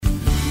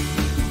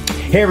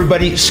Hey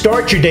everybody,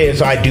 start your day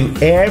as I do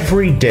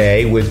every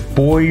day with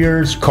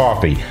Boyer's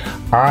Coffee.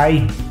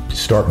 I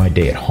start my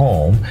day at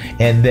home,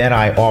 and then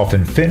I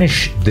often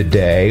finish the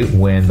day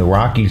when the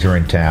Rockies are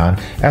in town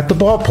at the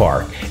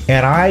ballpark.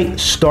 And I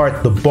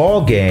start the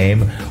ball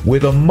game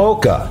with a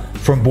mocha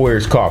from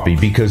Boyer's Coffee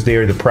because they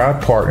are the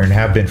proud partner and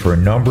have been for a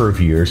number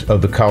of years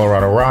of the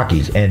Colorado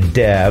Rockies. And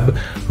Deb,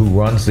 who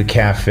runs the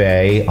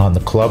cafe on the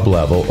club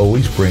level,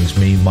 always brings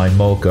me my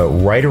mocha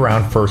right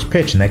around first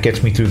pitch, and that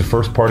gets me through the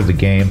first part of the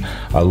game.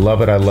 I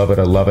love it, I love it,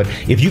 I love it.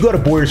 If you go to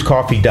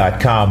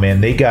BoyersCoffee.com, man,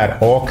 they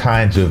got all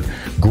kinds of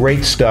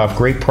great stuff,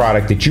 great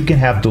product that you can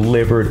have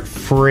delivered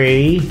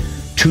free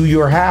to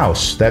your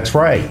house. That's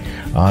right.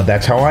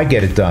 That's how I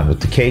get it done with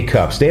the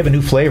K-Cups. They have a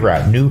new flavor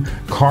out, new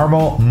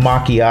caramel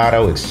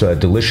macchiato. It's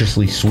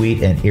deliciously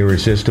sweet and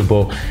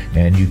irresistible,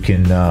 and you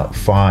can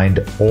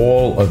find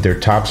all of their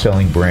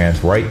top-selling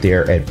brands right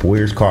there at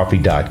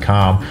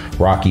BoyersCoffee.com.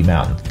 Rocky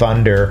Mountain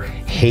Thunder,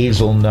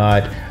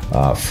 Hazelnut,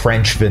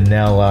 French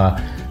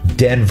Vanilla,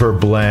 Denver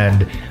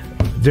Blend.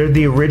 They're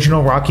the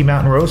original Rocky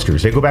Mountain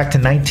Roasters. They go back to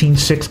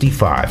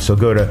 1965. So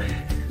go to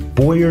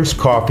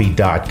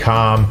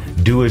BoyersCoffee.com.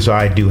 Do as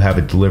I do, have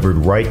it delivered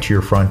right to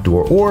your front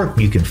door, or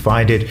you can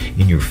find it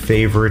in your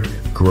favorite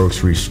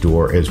grocery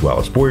store as well.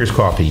 It's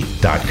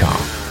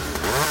BoyersCoffee.com.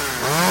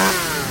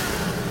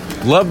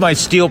 Love my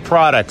steel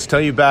products.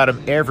 Tell you about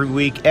them every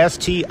week.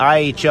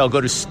 STIHL.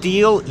 Go to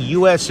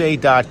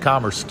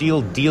steelusa.com or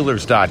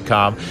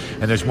steeldealers.com,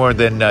 and there's more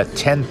than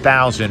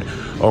 10,000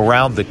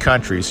 around the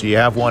country, so you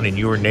have one in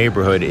your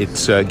neighborhood.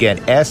 It's, again,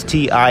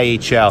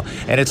 STIHL,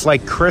 and it's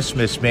like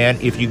Christmas, man.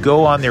 If you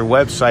go on their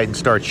website and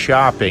start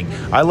shopping,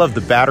 I love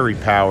the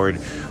battery-powered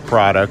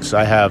products.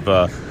 I have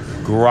a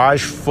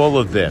garage full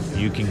of them.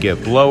 You can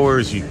get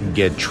blowers, you can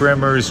get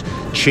trimmers,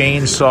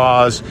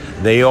 chainsaws.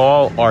 They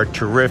all are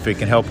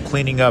terrific and help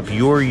cleaning up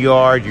your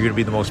yard. You're going to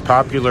be the most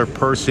popular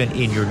person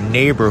in your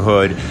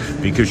neighborhood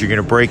because you're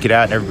going to break it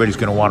out and everybody's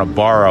going to want to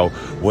borrow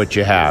what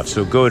you have.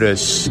 So go to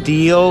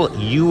steelusa.com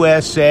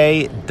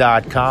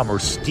or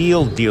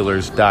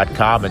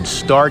steeldealers.com and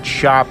start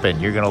shopping.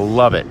 You're going to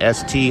love it.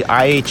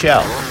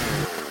 STIHL.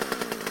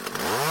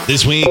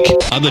 This week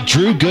on the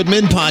Drew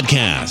Goodman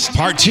Podcast,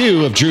 part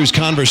 2 of Drew's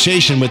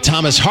conversation with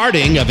Thomas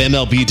Harding of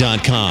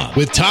MLB.com.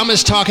 With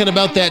Thomas talking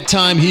about that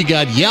time he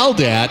got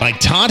yelled at by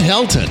Todd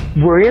Helton.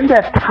 We're in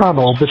that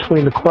tunnel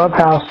between the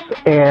clubhouse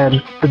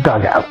and the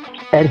dugout,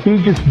 and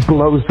he just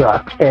blows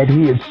up, and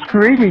he is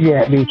screaming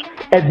at me,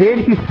 and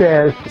then he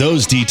says...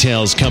 Those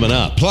details coming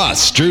up.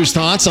 Plus, Drew's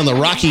thoughts on the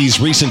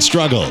Rockies' recent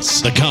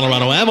struggles, the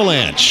Colorado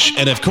Avalanche,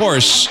 and of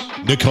course...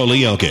 Nikola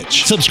Jokic.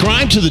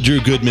 Subscribe to the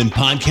Drew Goodman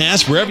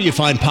Podcast wherever you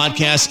find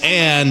podcasts,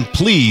 and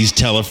please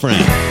tell a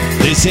friend.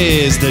 This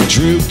is the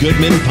Drew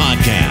Goodman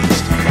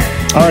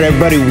Podcast. All right,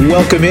 everybody,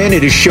 welcome in.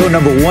 It is show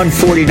number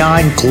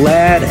 149.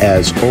 Glad,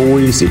 as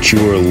always, that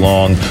you are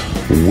along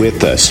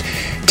with us.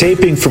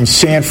 Taping from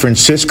San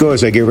Francisco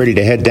as I get ready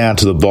to head down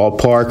to the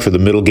ballpark for the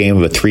middle game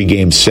of a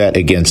 3-game set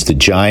against the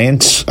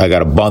Giants. I got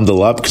to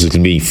bundle up because it's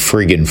going to be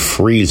friggin'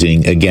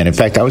 freezing again. In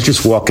fact, I was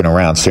just walking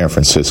around San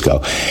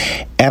Francisco,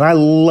 and I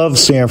love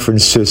San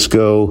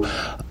Francisco.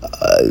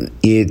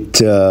 It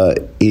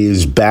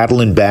is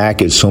battling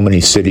back, as so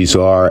many cities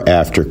are,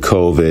 after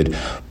COVID.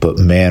 But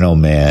man, oh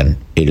man,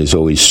 it is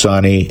always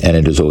sunny and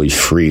it is always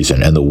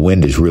freezing, and the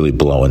wind is really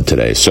blowing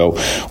today. So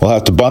we'll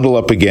have to bundle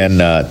up again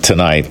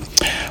tonight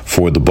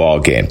for the ball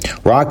game.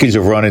 Rockies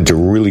have run into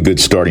really good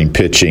starting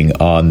pitching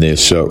on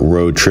this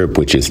road trip,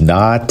 which is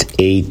not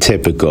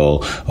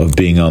atypical of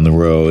being on the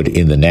road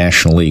in the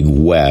National League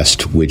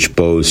West, which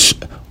boasts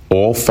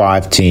all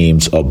 5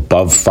 teams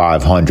above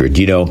 500.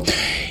 You know,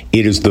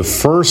 it is the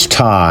first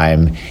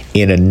time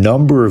in a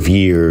number of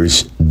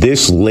years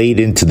this late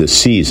into the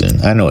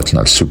season, I know it's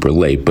not super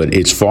late, but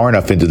it's far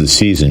enough into the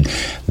season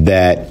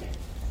that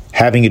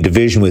having a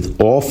division with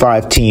all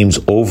 5 teams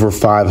over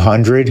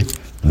 500,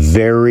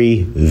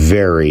 very,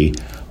 very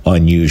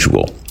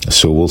unusual.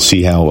 So we'll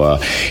see how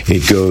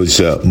it goes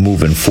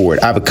moving forward.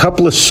 I have a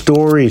couple of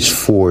stories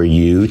for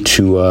you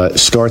to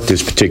start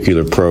this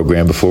particular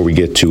program before we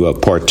get to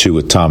part 2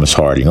 with Thomas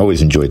Harding.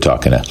 Always enjoy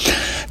talking to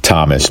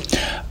Thomas.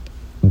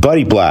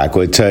 Buddy Black,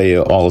 what I tell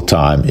you all the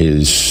time,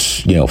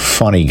 is, you know,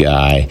 funny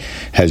guy,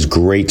 has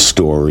great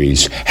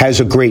stories,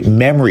 has a great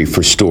memory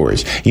for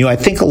stories. You know, I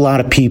think a lot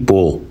of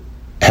people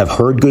have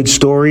heard good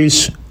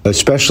stories,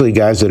 especially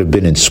guys that have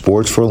been in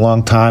sports for a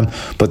long time,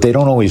 but they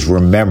don't always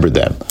remember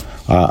them.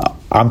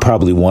 I'm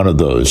probably one of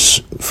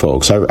those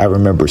folks. I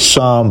remember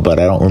some, but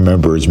I don't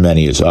remember as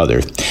many as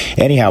others.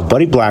 Anyhow,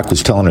 Buddy Black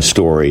was telling a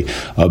story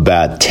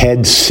about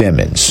Ted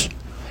Simmons.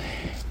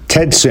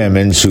 Ted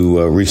Simmons,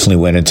 who recently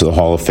went into the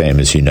Hall of Fame,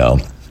 as you know,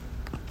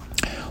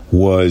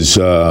 was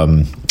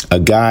a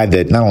guy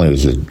that not only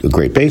was a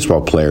great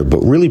baseball player, but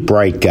really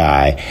bright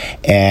guy.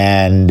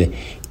 And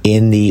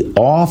in the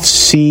off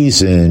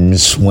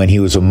seasons, when he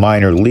was a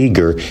minor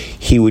leaguer,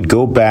 he would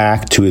go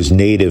back to his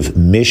native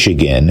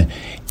Michigan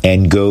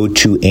and go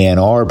to Ann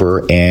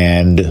Arbor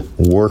and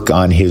work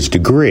on his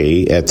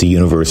degree at the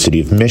University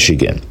of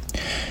Michigan.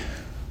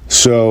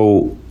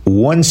 So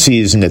one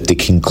season, at the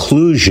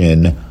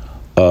conclusion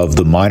of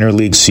the minor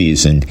league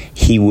season,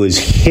 he was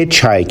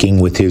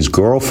hitchhiking with his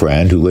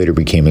girlfriend, who later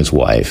became his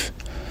wife,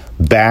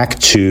 back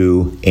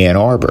to Ann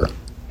Arbor.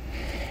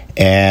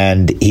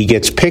 And he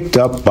gets picked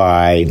up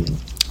by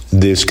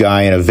this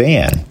guy in a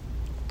van.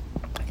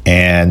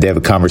 And they have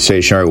a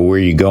conversation. All right, well, where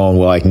are you going?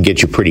 Well, I can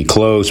get you pretty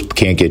close.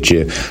 Can't get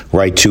you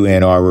right to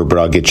Ann Arbor, but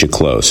I'll get you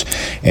close.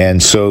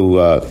 And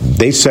so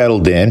they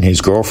settled in.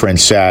 His girlfriend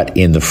sat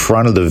in the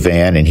front of the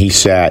van, and he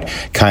sat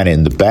kind of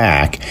in the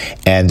back.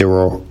 And there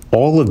were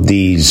all of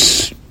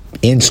these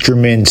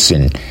instruments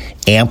and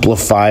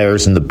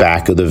amplifiers in the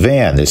back of the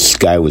van. This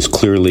guy was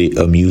clearly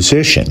a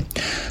musician.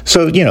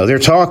 So, they're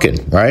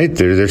talking, right?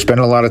 They're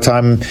spending a lot of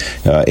time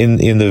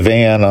in the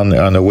van on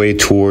their way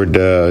toward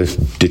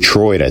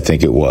Detroit, I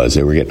think it was.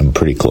 They were getting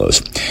pretty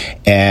close.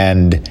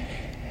 And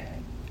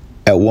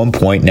at one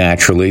point,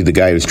 naturally, the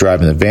guy who's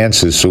driving the van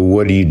says, so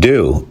what do you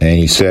do? And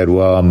he said,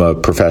 well, I'm a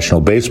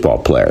professional baseball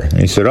player. And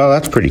he said, oh,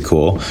 that's pretty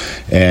cool.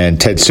 And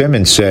Ted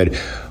Simmons said,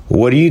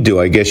 what do you do?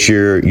 I guess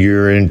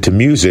you're into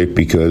music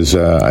because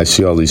I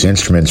see all these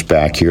instruments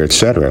back here,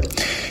 etc.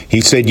 He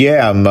said,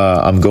 yeah,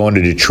 I'm going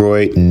to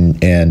Detroit,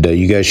 and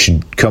you guys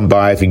should come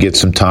by if you get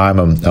some time.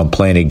 I'm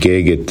playing a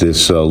gig at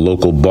this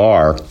local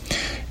bar,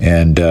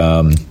 and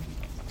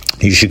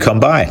you should come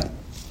by.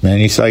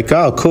 And he's like,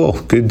 oh, cool,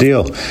 good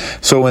deal.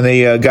 So when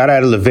they got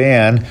out of the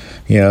van,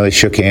 they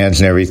shook hands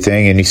and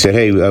everything, and he said,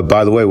 hey,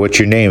 by the way, what's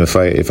your name if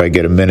I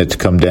get a minute to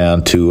come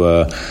down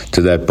to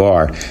that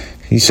bar?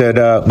 He said,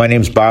 my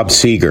name's Bob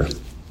Seger.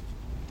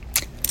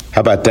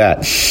 How about that?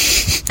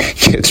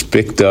 Gets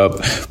picked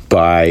up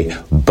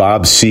by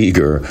Bob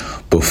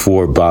Seger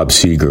before Bob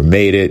Seger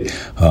made it.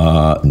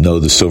 No,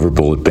 the Silver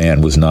Bullet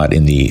Band was not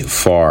in the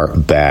far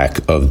back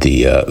of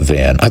the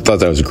van. I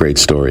thought that was a great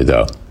story,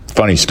 though.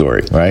 Funny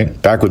story,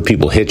 right? Back when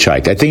people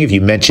hitchhiked. I think if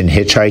you mention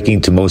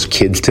hitchhiking to most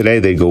kids today,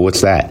 they go,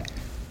 what's that?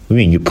 I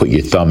mean, you put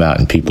your thumb out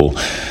and people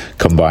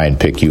come by and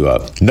pick you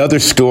up. Another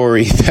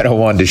story that I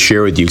wanted to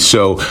share with you.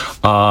 So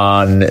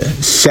on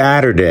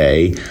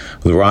Saturday,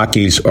 the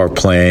Rockies are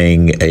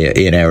playing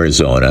in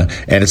Arizona,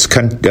 and it's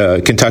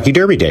Kentucky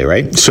Derby Day,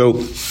 right?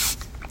 So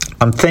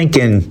I'm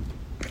thinking,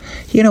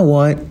 you know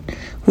what?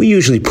 We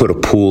usually put a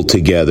pool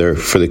together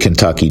for the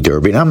Kentucky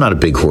Derby. And I'm not a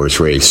big horse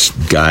race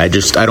guy. I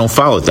don't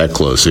follow it that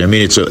closely. I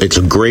mean, it's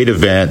a great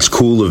event. It's a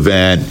cool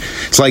event.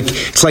 It's like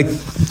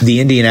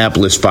the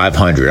Indianapolis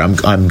 500.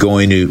 I'm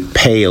going to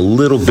pay a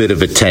little bit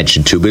of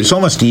attention to, but it's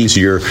almost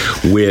easier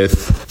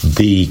with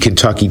the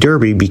Kentucky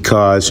Derby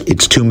because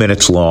it's 2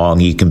 minutes long.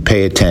 You can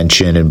pay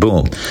attention, and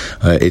boom,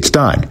 it's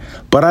done.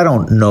 But I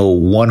don't know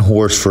one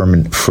horse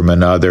from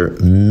another.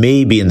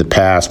 Maybe in the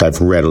past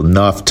I've read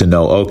enough to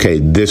know, okay,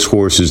 this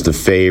horse is the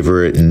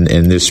favorite, and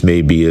this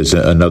maybe is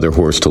another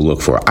horse to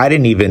look for. I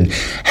didn't even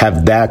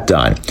have that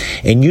done.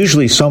 And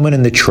usually someone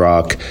in the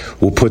truck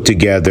will put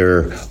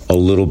together a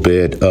little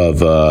bit of,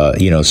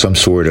 some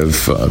sort of,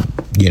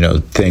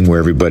 thing where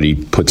everybody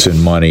puts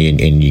in money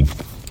and you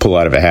pull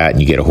out of a hat and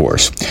you get a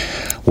horse.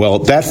 Well,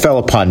 that fell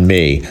upon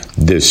me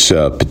this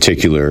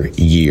particular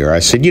year. I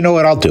said, you know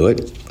what, I'll do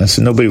it. I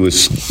said, nobody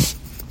was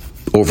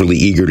overly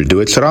eager to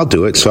do it, so I'll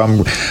do it.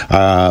 So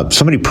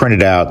somebody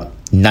printed out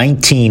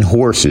 19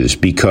 horses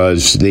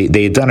because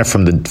they had done it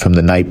from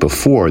the night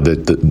before,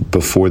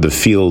 before the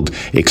field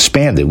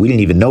expanded. We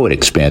didn't even know it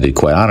expanded,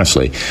 quite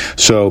honestly.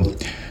 So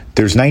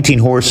there's 19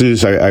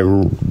 horses. I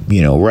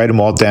write them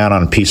all down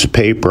on a piece of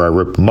paper. I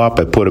rip them up.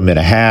 I put them in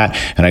a hat,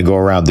 and I go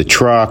around the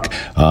truck.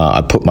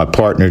 I put my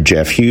partner,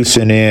 Jeff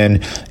Hewson,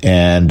 in,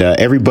 and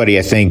everybody,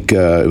 I think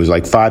it was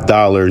like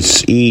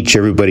 $5 each.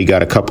 Everybody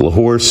got a couple of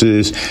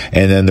horses,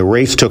 and then the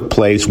race took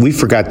place. We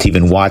forgot to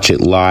even watch it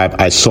live.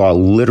 I saw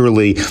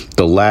literally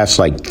the last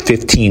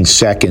 15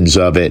 seconds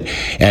of it,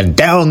 and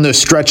down the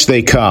stretch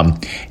they come.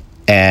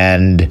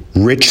 And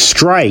Rich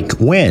Strike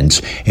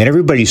wins, and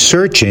everybody's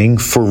searching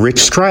for Rich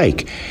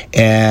Strike.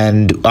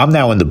 And I'm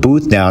now in the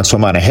booth now, so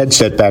I'm on a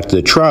headset back to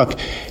the truck,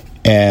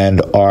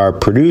 and our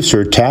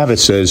producer, Tavis,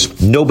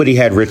 says, nobody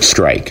had Rich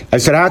Strike. I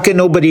said, how can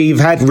nobody have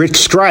had Rich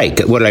Strike?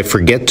 What, did I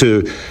forget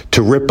to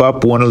rip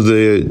up one of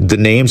the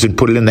names and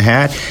put it in the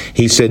hat?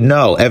 He said,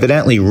 no,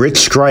 evidently Rich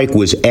Strike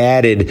was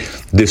added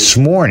this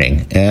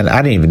morning. And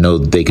I didn't even know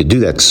they could do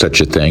that, such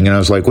a thing. And I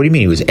was like, what do you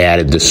mean he was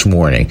added this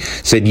morning? He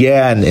said,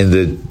 yeah, and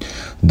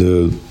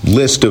the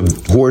list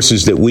of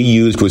horses that we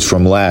used was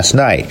from last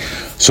night.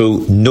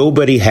 So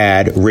nobody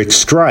had Rich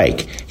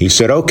Strike. He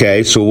said,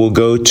 okay, so we'll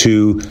go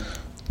to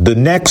the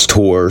next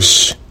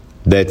horse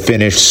that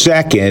finished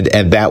second,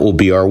 and that will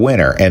be our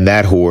winner. And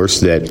that horse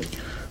that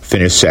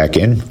finished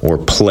second, or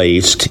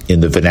placed in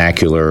the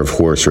vernacular of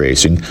horse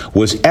racing,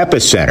 was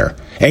Epicenter.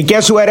 And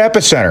guess who had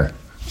Epicenter?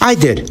 I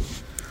did.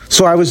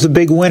 So I was the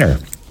big winner.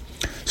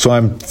 So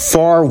I'm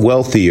far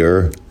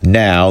wealthier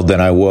now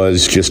than I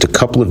was just a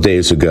couple of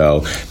days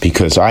ago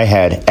because I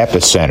had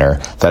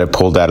Epicenter that I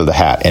pulled out of the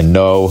hat. And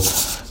no,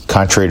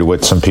 contrary to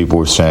what some people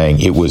were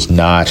saying, it was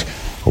not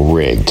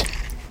rigged.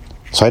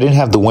 So I didn't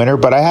have the winner,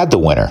 but I had the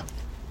winner.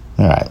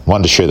 All right,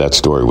 wanted to share that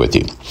story with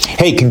you.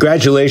 Hey,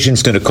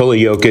 congratulations to Nikola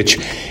Jokic,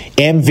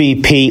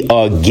 MVP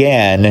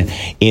again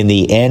in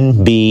the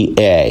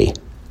NBA.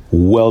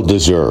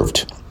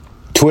 Well-deserved.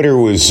 Twitter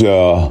was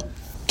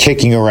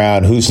kicking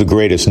around who's the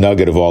greatest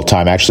Nugget of all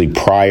time, actually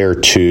prior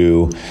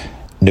to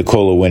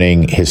Nikola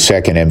winning his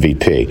second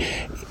MVP.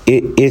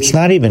 It's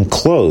not even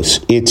close.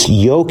 It's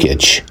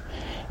Jokic.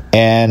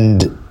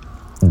 And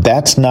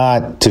that's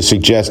not to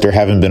suggest there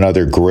haven't been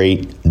other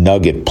great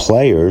Nugget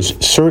players.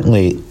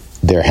 Certainly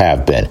there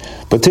have been.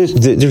 But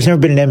there's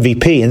never been an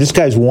MVP, and this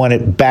guy's won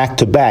it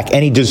back-to-back,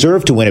 and he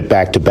deserved to win it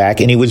back-to-back,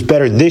 and he was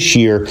better this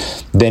year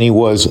than he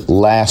was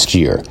last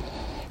year.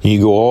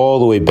 You go all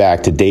the way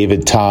back to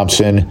David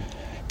Thompson.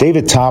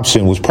 David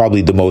Thompson was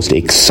probably the most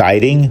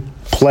exciting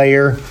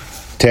player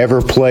to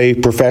ever play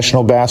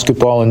professional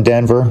basketball in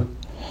Denver.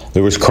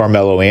 There was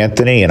Carmelo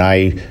Anthony, and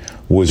I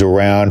was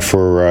around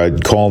for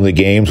calling the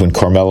games when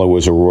Carmelo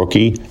was a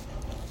rookie.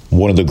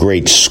 One of the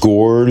great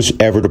scorers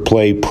ever to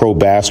play pro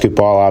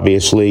basketball,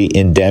 obviously,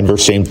 in Denver.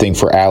 Same thing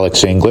for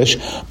Alex English.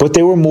 But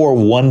they were more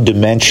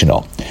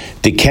one-dimensional.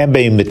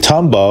 Dikembe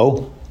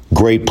Mutombo,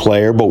 great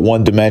player, but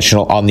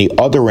one-dimensional on the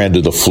other end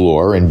of the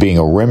floor and being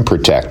a rim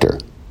protector.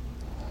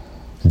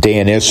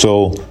 Dan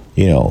Issel,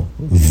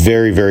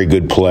 very, very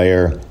good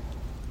player.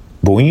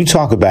 But when you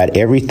talk about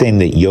everything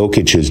that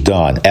Jokic has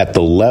done at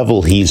the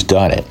level he's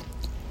done it,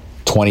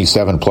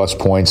 27-plus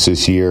points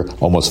this year,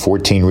 almost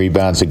 14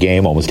 rebounds a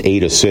game, almost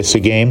 8 assists a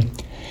game.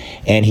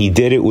 And he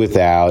did it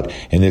without,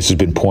 and this has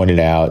been pointed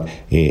out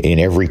in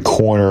every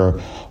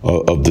corner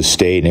of the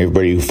state, and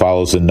everybody who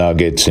follows the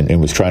Nuggets and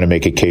was trying to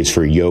make a case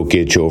for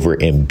Jokic over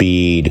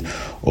Embiid,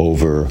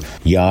 over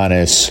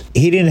Giannis.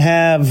 He didn't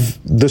have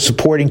the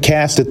supporting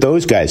cast that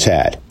those guys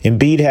had.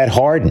 Embiid had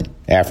Harden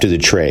after the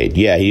trade.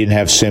 Yeah, he didn't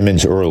have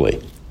Simmons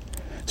early.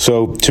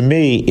 So to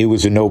me, it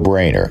was a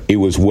no-brainer. It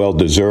was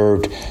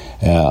well-deserved.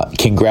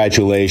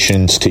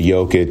 Congratulations to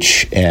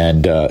Jokic.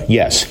 And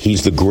yes,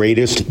 he's the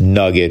greatest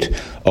Nugget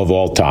of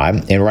all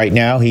time. And right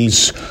now,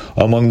 he's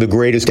among the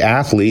greatest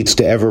athletes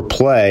to ever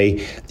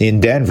play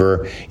in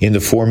Denver in the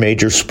 4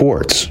 major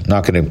sports.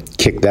 Not going to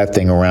kick that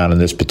thing around in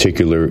this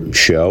particular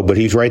show, but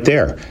he's right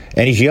there.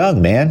 And he's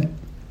young, man.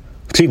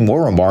 It's even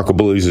more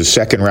remarkable he's a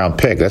second-round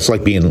pick. That's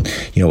like being,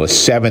 a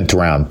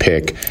seventh-round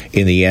pick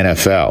in the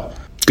NFL.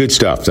 Good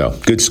stuff, though.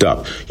 Good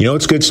stuff. You know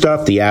what's good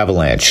stuff? The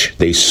Avalanche.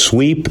 They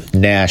sweep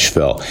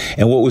Nashville.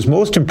 And what was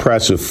most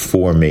impressive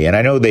for me, and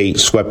I know they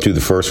swept through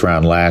the first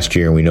round last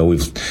year, and we know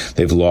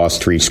they've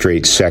lost 3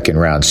 straight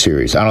second-round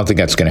series. I don't think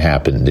that's going to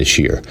happen this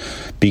year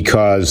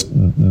because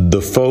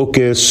the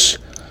focus,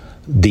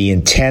 the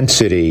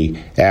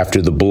intensity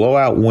after the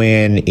blowout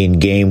win in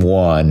Game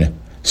 1,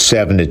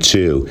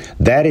 7-2,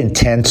 that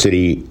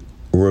intensity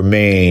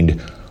remained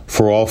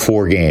for all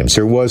 4 games.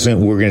 There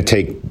wasn't, we're going to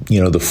take,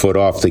 the foot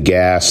off the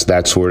gas,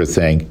 that sort of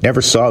thing.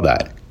 Never saw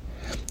that.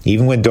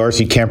 Even when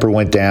Darcy Kemper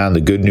went down,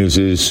 the good news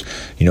is,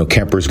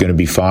 Kemper's going to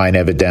be fine,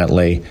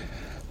 evidently.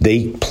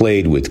 They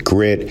played with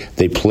grit.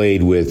 They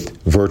played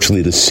with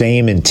virtually the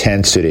same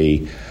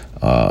intensity,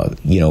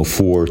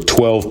 for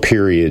 12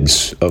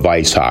 periods of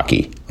ice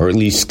hockey, or at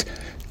least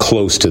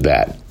close to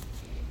that.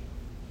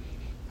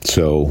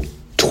 So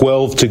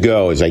 12 to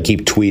go, as I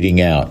keep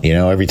tweeting out.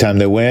 Every time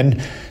they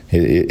win,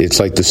 it's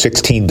like the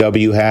 16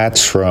 W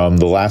hats from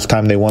the last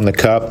time they won the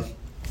Cup.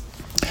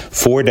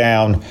 4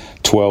 down,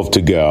 12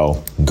 to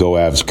go. Go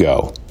Avs,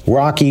 go.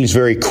 Rockies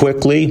very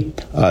quickly.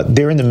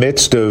 They're in the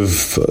midst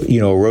of a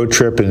road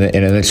trip, and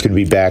then it's going to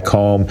be back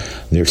home.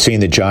 They're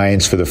seeing the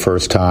Giants for the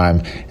first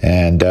time,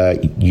 and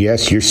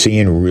yes, you're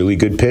seeing really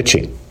good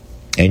pitching,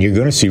 and you're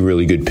going to see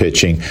really good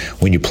pitching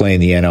when you play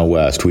in the NL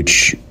West,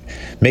 which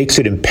makes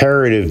it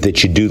imperative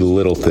that you do the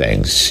little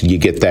things. You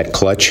get that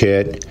clutch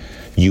hit.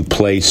 You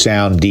play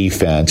sound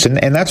defense.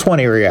 And that's one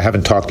area I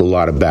haven't talked a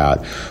lot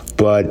about,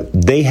 but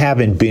they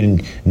haven't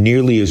been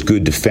nearly as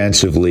good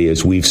defensively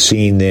as we've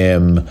seen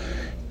them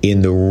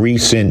in the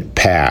recent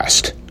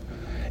past.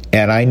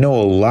 And I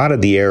know a lot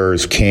of the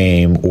errors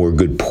came, or a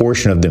good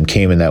portion of them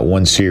came in that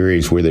one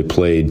series where they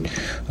played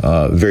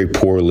very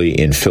poorly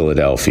in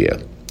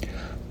Philadelphia.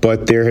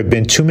 But there have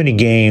been too many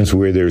games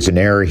where there's an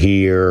error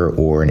here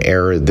or an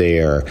error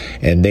there,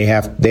 and they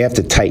have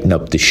to tighten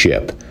up the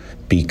ship.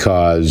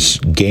 Because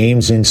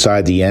games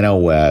inside the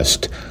NL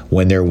West,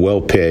 when they're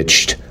well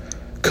pitched,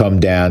 come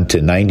down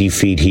to 90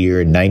 feet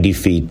here, 90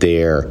 feet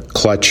there,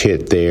 clutch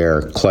hit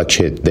there, clutch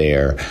hit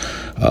there.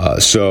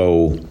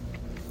 So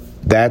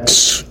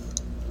that's,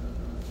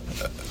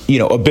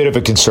 a bit of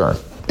a concern.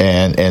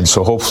 And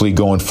so hopefully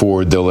going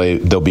forward,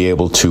 they'll be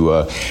able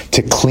to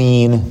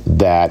clean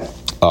that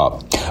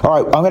up. All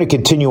right, I'm going to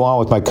continue on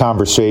with my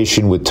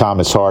conversation with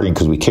Thomas Harding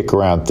because we kick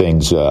around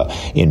things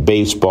in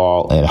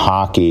baseball and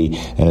hockey,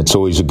 and it's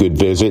always a good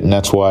visit, and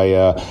that's why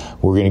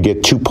we're going to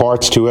get 2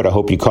 parts to it. I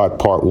hope you caught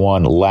part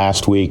 1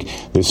 last week.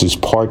 This is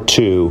part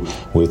 2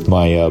 with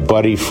my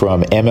buddy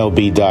from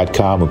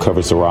MLB.com who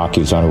covers the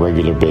Rockies on a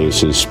regular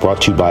basis,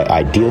 brought to you by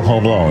Ideal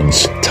Home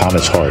Loans,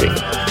 Thomas Harding.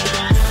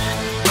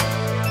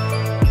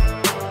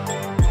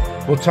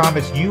 Well,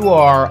 Thomas, you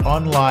are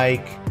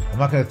unlike, I'm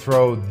not going to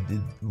throw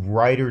the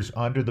writers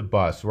under the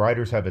bus.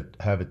 Writers have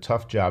a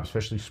tough job,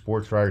 especially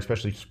sports writers,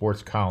 especially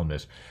sports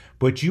columnists.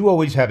 But you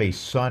always have a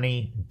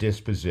sunny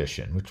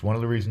disposition, which is one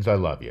of the reasons I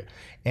love you.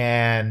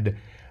 And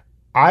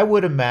I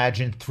would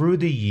imagine through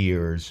the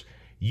years,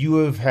 you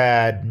have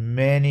had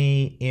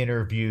many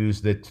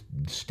interviews that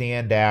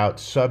stand out,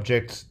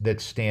 subjects that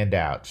stand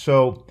out.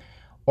 So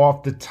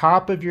off the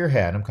top of your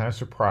head, I'm kind of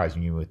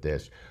surprising you with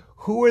this.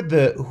 Who are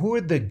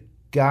the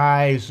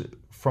guys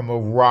from a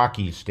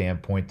Rockies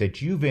standpoint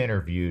that you've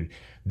interviewed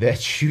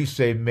that you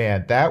say,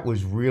 man, that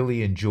was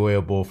really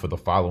enjoyable for the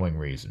following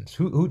reasons?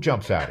 Who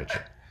jumps out at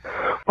you?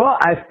 Well,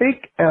 I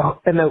think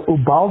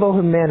Ubaldo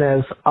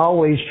Jimenez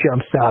always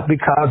jumps out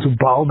because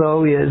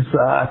Ubaldo is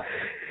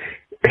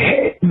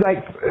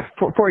like,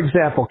 for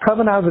example,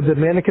 coming out of the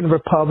Dominican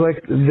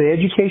Republic, the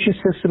education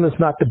system is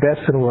not the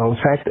best in the world.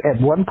 In fact,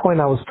 at one point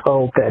I was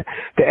told that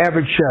the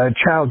average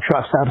child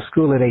drops out of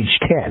school at age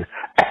 10.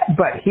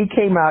 But he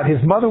came out,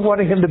 his mother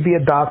wanted him to be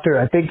a doctor.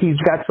 I think he's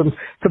got some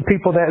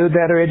people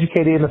that are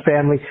educated in the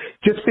family,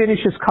 just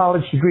finished his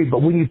college degree.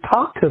 But when you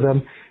talk to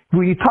them,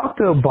 when you talk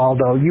to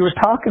Ubaldo, you were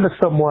talking to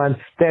someone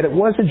that it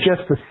wasn't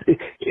just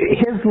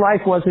his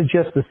life wasn't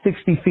just the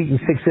 60 feet and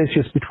 6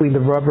 inches between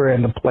the rubber and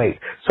the plate.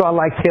 So I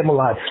liked him a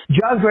lot.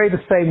 John Gray the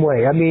same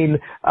way. I mean,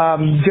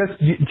 just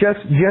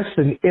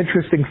an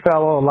interesting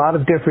fellow, a lot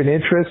of different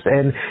interests,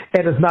 and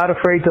is not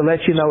afraid to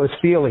let you know his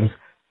feelings.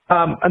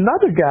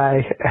 Another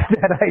guy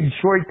that I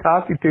enjoyed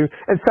talking to,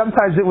 and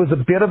sometimes it was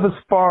a bit of a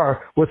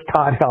spar, was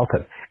Todd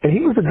Helton. And he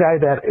was a guy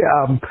that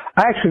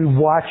I actually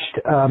watched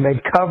and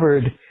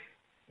covered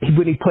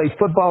when he played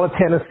football at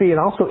Tennessee, and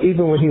also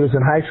even when he was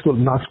in high school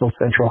at Nashville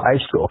Central High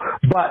School.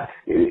 But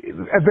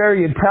a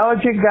very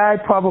intelligent guy,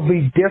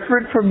 probably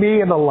different from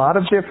me in a lot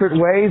of different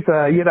ways.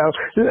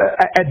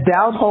 A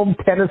down-home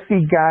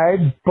Tennessee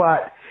guy,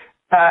 but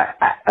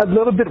a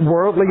little bit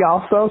worldly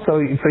also.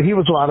 So he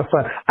was a lot of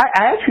fun. I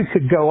actually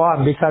could go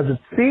on because it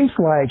seems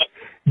like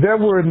there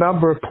were a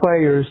number of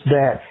players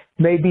that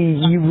maybe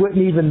you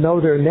wouldn't even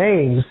know their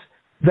names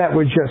that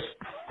were just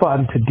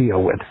fun to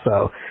deal with.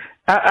 So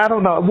I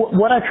don't know.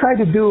 What I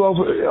tried to do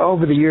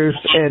over the years,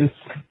 and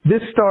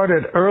this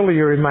started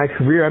earlier in my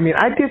career. I mean,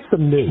 I did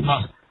some news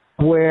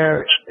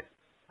where,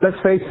 let's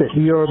face it,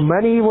 your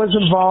money was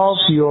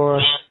involved,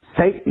 your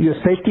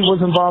safety was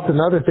involved, and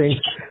other things.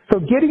 So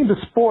getting the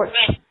sports,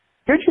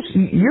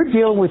 you're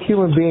dealing with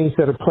human beings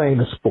that are playing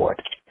the sport.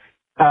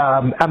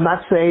 I'm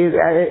not saying,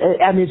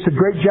 I mean, it's a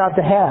great job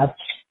to have,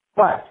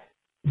 but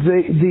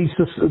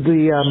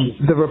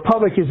the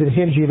Republic isn't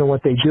hinging on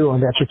what they do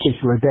on that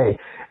particular day.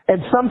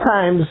 And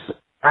sometimes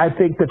I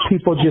think that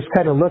people just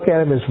kind of look at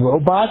them as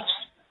robots,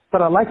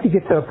 but I like to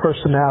get their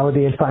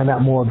personality and find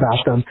out more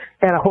about them.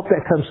 And I hope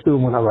that comes through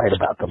when I write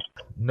about them.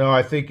 No,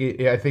 I think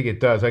it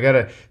does. I got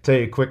to tell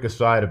you a quick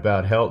aside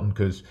about Helton,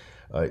 because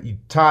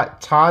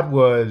Todd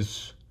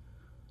was,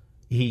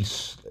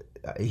 he's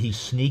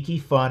sneaky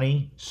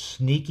funny,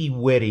 sneaky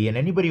witty, and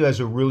anybody who has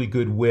a really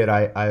good wit,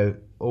 I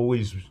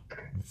always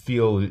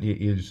feel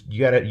is you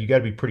got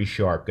to be pretty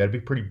sharp, got to be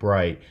pretty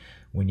bright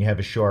when you have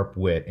a sharp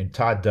wit, and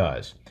Todd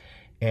does.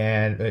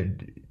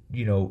 And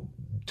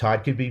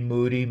Todd could be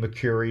moody,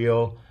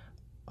 mercurial,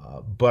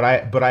 but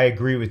I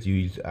agree with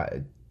you.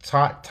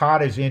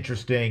 Todd is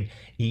interesting.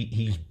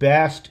 He's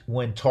best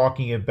when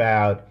talking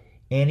about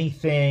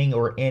anything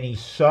or any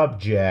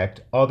subject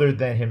other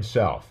than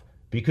himself,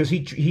 because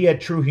he had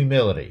true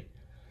humility.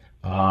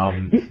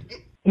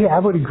 Yeah, I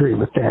would agree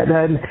with that.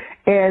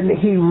 And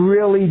he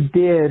really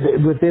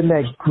did, within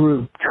that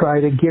group,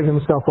 try to give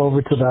himself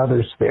over to the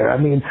others there. I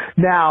mean,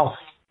 now,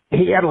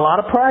 he had a lot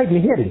of pride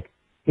in hitting.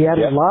 He had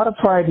a lot of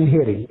pride in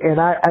hitting. And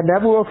I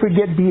never will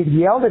forget being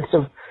yelled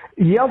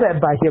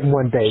at by him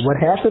one day. What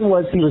happened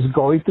was he was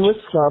going through a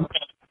slump,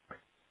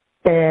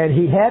 and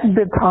he hadn't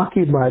been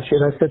talking much.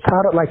 And I said,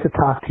 Todd, I'd like to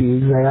talk to you.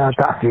 He's like, I'll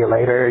talk to you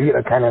later.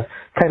 Kind of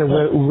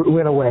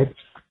went away.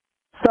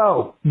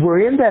 So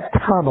we're in that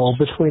tunnel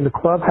between the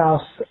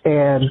clubhouse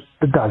and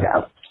the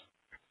dugout.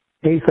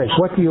 And he's like,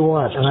 what do you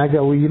want? And I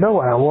go, well, you know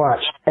what I want.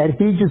 And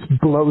he just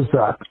blows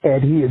up,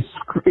 and he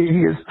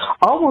is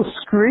almost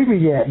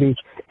screaming at me.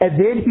 And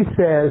then he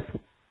says,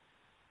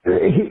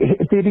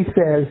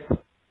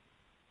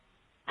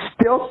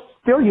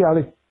 still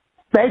yelling,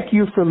 thank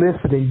you for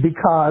listening,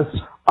 because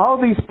all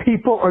these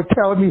people are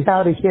telling me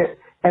how to hit,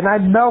 and I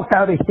know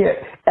how to hit,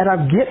 and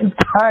I'm getting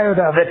tired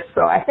of it,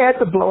 so I had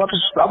to blow up at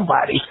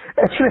somebody.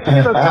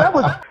 That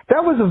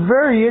was a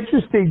very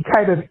interesting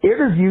kind of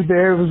interview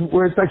there,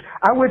 where it's like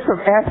I went from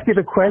asking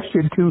a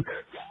question to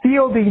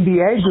fielding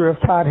the anger of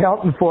Todd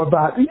Helton for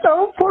about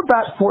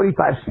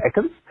 45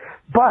 seconds.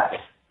 But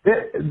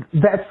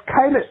that's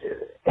kind of,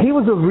 he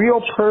was a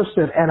real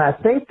person, and I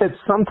think that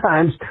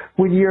sometimes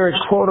when you're a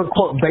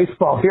quote-unquote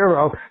baseball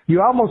hero, you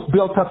almost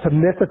built up to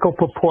mythical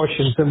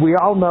proportions, and we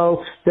all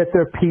know that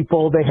they're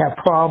people, they have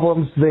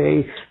problems,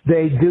 they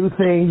do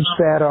things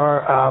that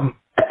are,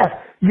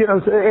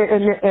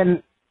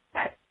 and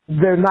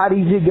they're not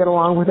easy to get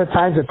along with at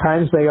times. At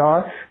times they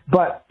are.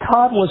 But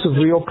Todd was a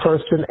real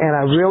person, and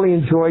I really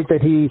enjoyed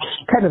that he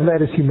kind of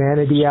let his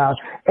humanity out.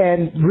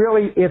 And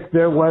really, if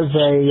there was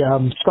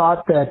a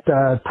thought that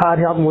Todd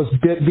Helton was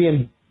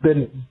being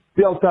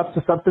built up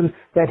to something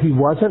that he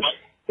wasn't,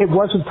 it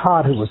wasn't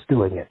Todd who was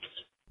doing it.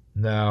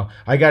 No,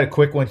 I got a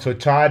quick one. So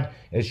Todd,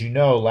 as you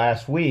know,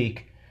 last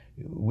week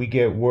we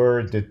get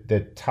word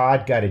that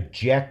Todd got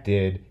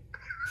ejected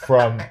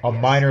from a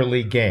minor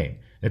league game.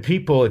 Now,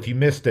 people, if you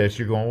missed this,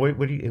 you're going,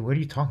 what are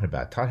you talking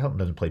about? Todd Helton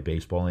doesn't play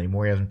baseball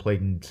anymore. He hasn't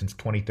played since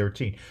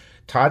 2013.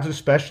 Todd's a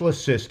special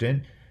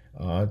assistant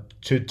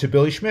to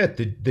Billy Schmidt,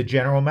 the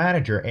general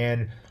manager.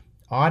 And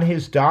on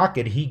his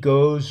docket, he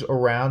goes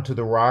around to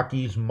the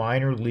Rockies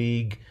minor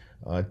league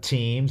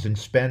teams and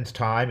spends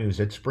time. He was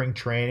at spring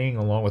training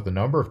along with a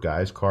number of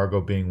guys,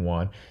 Cargo being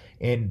one.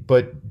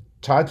 But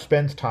Todd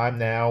spends time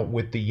now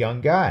with the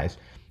young guys.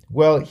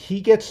 Well,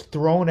 he gets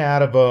thrown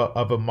out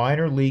of a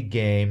minor league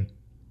game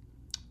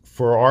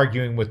for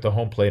arguing with the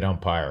home plate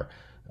umpire.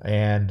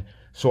 And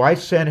so I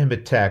sent him a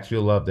text.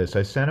 You'll love this.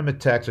 I sent him a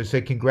text. I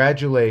said,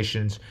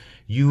 congratulations.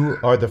 You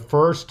are the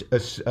first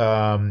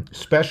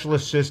special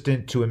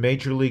assistant to a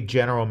major league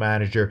general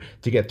manager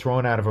to get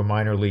thrown out of a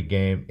minor league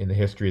game in the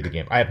history of the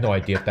game. I have no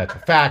idea if that's a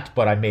fact,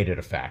 but I made it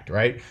a fact,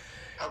 right?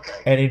 Okay.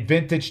 And in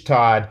vintage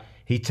Todd,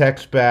 he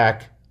texts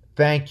back,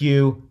 thank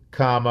you,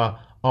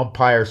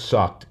 umpire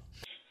sucked.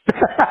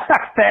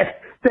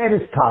 That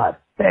is Todd.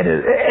 That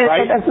is,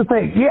 right? And that's the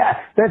thing. Yeah,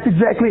 that's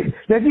exactly.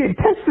 If you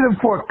texted him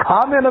for a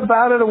comment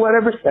about it or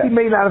whatever, he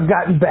may not have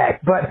gotten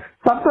back. But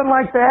something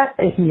like that,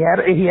 he had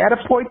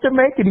a point to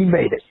make, and he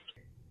made it.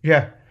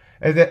 Yeah,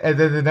 and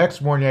then the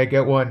next morning I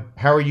get one.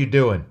 How are you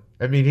doing?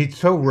 I mean, he's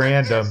so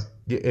random.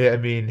 I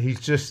mean,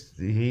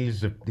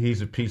 he's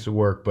a piece of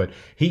work. But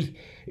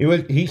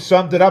he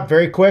summed it up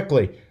very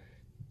quickly.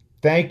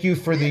 Thank you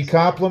for the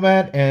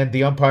compliment, and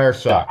the umpire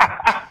sucked.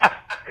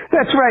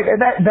 That's right,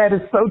 and that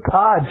is so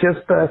Todd.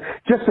 Just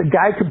a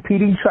guy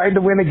competing, trying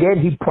to win a game.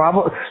 He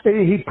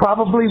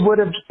probably would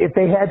have, if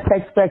they had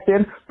text back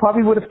then,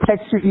 probably would have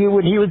texted you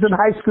when he was in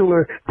high school,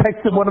 or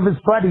texted one of his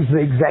buddies the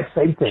exact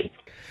same thing.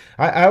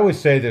 I always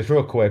say this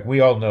real quick.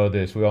 We all know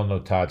this. We all know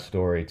Todd's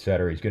story,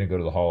 etc. He's going to go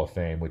to the Hall of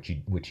Fame, which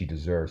he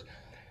deserves.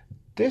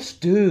 This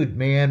dude,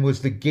 man,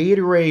 was the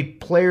Gatorade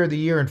Player of the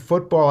Year in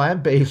football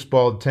and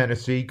baseball in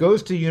Tennessee.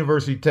 Goes to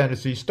University of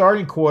Tennessee,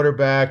 starting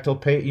quarterback till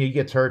he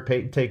gets hurt.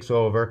 Peyton takes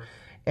over.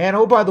 And,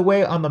 oh, by the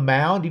way, on the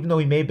mound, even though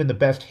he may have been the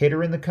best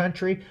hitter in the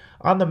country,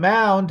 on the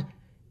mound,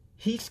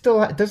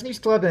 doesn't he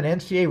still have an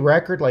NCAA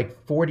record,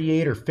 like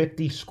 48 or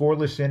 50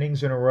 scoreless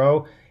innings in a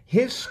row?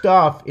 His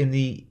stuff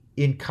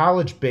in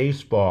college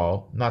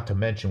baseball, not to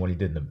mention what he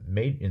did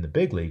in the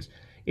big leagues,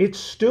 it's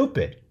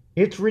stupid.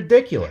 It's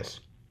ridiculous.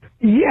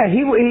 Yeah,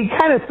 he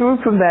kind of threw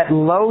from that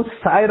low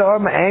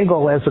sidearm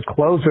angle as a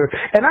closer.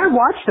 And I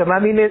watched him.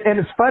 I mean, and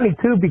it's funny,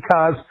 too,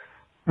 because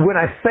when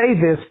I say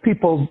this,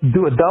 people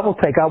do a double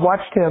take. I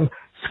watched him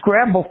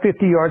scramble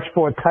 50 yards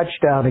for a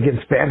touchdown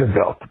against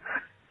Vanderbilt.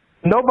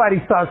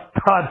 Nobody saw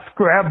Todd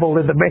scramble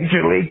in the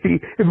major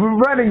league.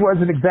 Running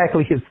wasn't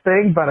exactly his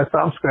thing, but I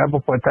saw him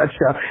scramble for a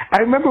touchdown.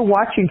 I remember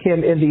watching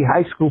him in the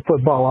high school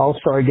football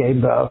all-star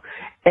game, though.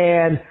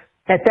 And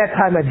at that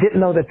time, I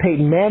didn't know that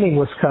Peyton Manning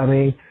was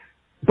coming.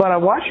 But I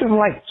watched him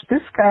like, this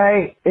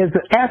guy is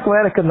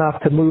athletic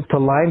enough to move to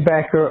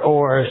linebacker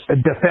or a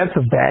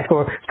defensive back,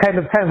 or kind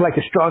of like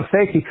a strong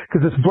safety,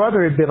 because his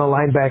brother had been a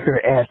linebacker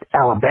at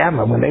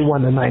Alabama when they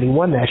won the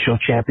 91 national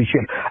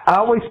championship. I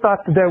always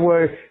thought that there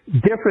were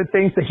different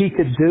things that he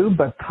could do,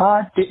 but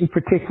Todd didn't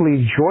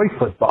particularly enjoy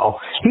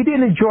football. He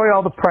didn't enjoy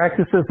all the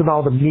practices and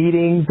all the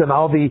meetings and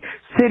all the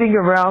sitting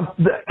around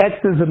the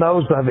X's and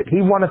O's of it.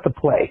 He wanted to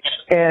play,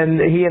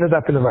 and he ended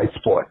up in the right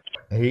sport.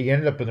 He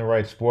ended up in the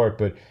right sport,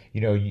 but,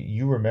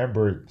 you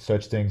remember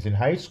such things. In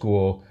high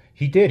school,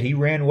 he did. He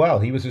ran well.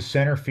 He was a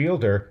center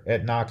fielder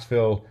at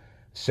Knoxville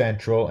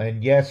Central,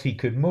 and yes, he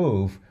could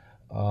move,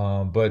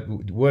 but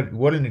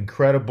what an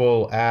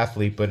incredible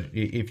athlete. But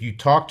if you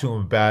talk to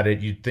him about it,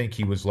 you'd think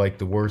he was like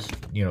the worst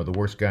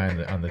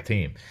guy on the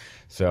team.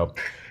 So,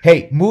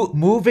 hey,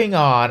 moving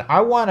on,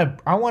 I want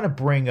to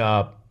bring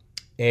up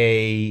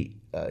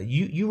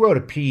you wrote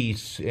a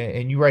piece,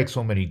 and you write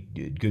so many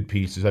good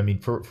pieces. I mean,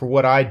 for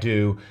what I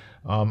do,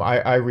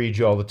 I read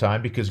you all the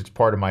time because it's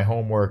part of my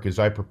homework as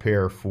I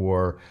prepare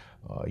for,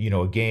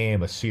 a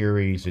game, a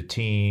series, a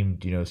team,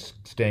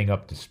 staying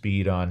up to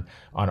speed on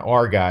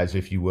our guys,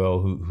 if you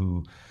will,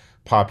 who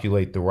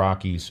populate the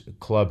Rockies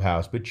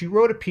clubhouse. But you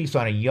wrote a piece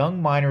on a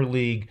young minor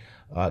league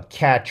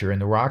catcher in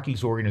the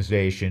Rockies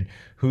organization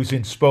who's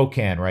in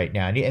Spokane right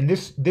now. And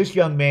this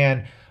young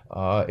man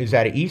is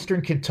out of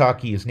Eastern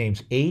Kentucky. His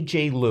name's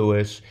A.J.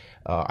 Lewis.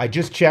 I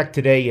just checked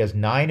today. He has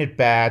 9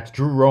 at-bats.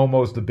 Drew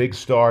Romo's the big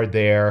star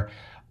there.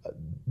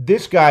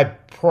 This guy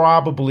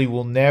probably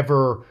will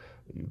never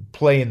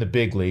play in the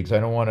big leagues. I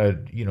don't want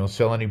to,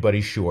 sell anybody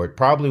short.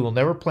 Probably will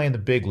never play in the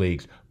big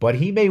leagues. But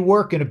he may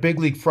work in a big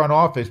league front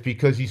office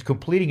because he's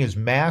completing his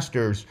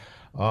master's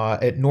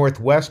at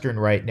Northwestern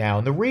right now.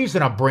 And the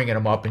reason I'm bringing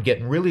him up and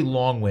getting really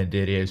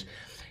long-winded is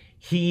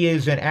he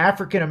is an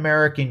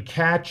African-American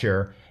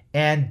catcher,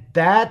 and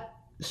that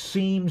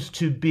seems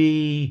to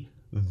be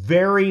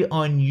very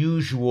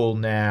unusual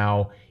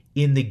now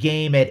in the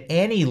game at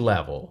any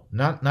level,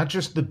 not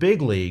just the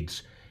big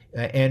leagues.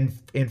 And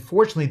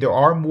fortunately, there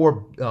are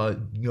more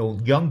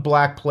young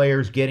black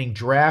players getting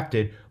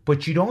drafted,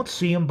 but you don't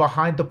see them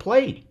behind the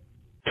plate.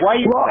 Why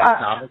you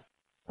Thomas?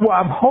 Well,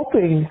 I'm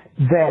hoping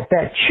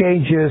that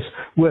changes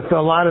with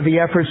a lot of the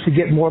efforts to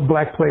get more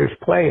black players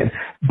playing.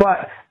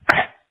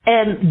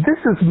 And this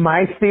is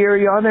my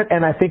theory on it,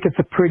 and I think it's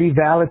a pretty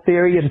valid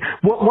theory. And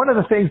one of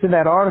the things in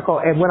that article,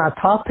 and when I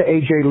talked to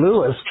A.J.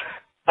 Lewis,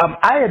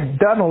 I had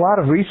done a lot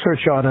of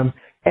research on him,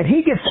 and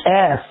he gets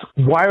asked,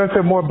 why aren't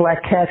there more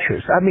black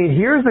catchers? I mean,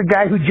 here's a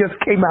guy who just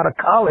came out of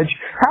college.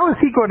 How is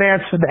he going to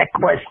answer that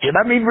question?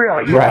 I mean,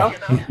 really, you know?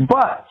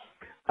 But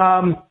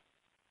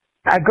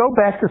I go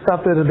back to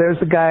something, and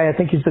there's a guy, I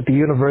think he's at the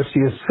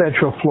University of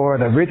Central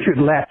Florida, Richard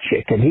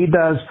Lapchick, and he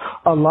does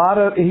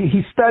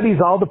he studies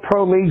all the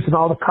pro leagues and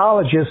all the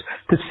colleges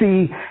to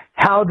see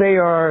how they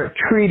are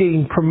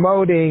treating,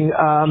 promoting,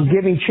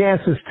 giving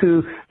chances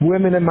to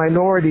women and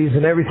minorities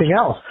and everything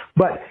else.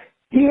 But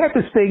he had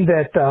this thing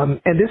that,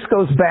 and this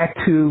goes back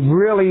to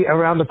really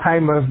around the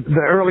time of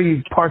the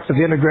early parts of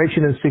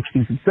integration in the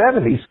 60s and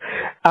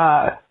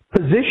 70s,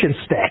 position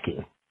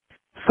stacking.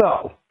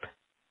 So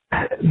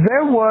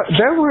there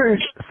were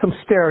some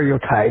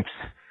stereotypes.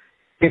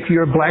 If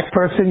you're a black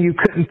person, you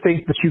couldn't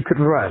think that you could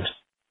run.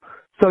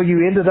 So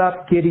you ended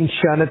up getting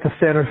shunned at the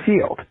center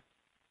field.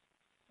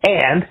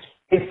 And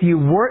if you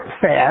weren't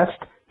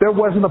fast, there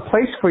wasn't a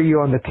place for you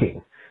on the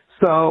team.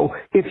 So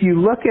if you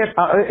look at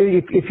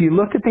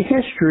the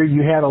history,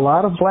 you had a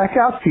lot of black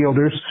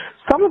outfielders.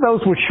 Some of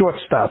those were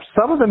shortstops.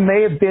 Some of them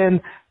may have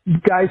been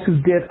guys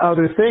who did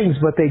other things,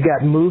 but they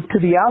got moved to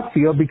the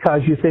outfield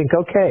because you think,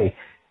 okay,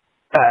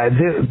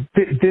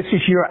 this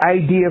is your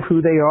idea of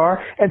who they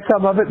are, and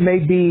some of it may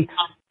be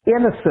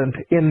innocent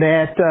in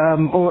that,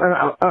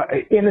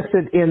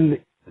 innocent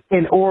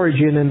in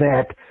origin, in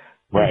that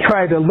you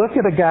try to look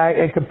at a guy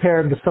and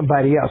compare him to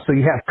somebody else. So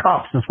you have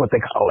comps, is what they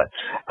call it.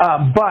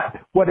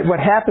 But what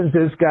happens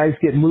is guys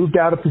get moved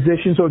out of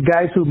positions, or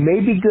guys who may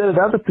be good at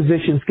other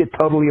positions get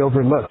totally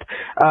overlooked.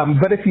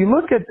 But if you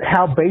look at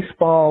how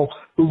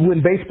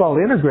when baseball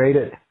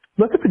integrated,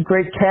 look at the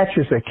great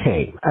catchers that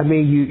came. I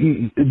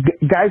mean,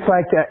 guys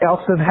like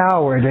Elson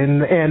Howard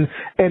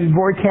and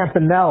Roy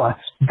Campanella.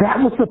 That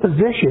was the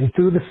position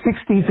through the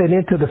 60s and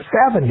into the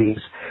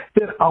 70s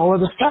that all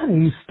of a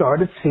sudden you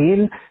started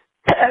seeing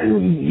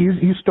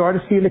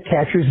the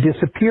catchers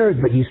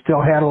disappeared, but you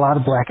still had a lot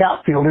of black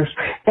outfielders.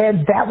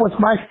 And that was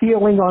my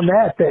feeling on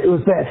that. That it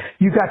was that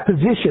you got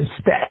positions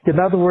stacked. In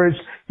other words,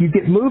 you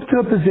get moved to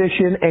a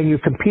position and you're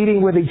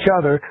competing with each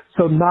other,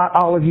 so not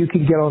all of you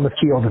can get on the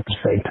field at the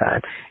same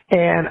time.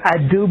 And I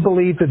do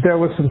believe that there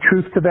was some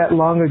truth to that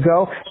long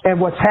ago.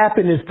 And what's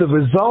happened is the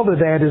result of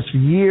that is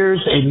years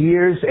and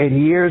years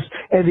and years,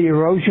 and the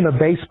erosion of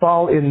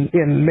baseball in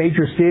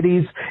major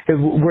cities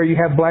where you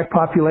have black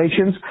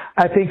populations.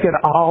 I think it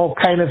all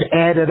kind of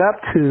added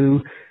up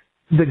to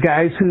the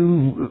guys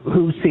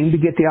who seem to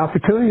get the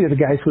opportunity, the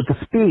guys with the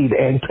speed.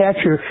 And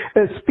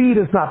speed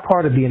is not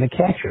part of being a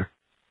catcher.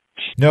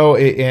 No,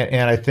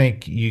 and I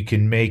think you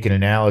can make an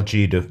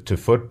analogy to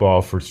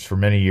football. For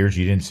many years,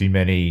 you didn't see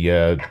many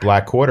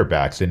black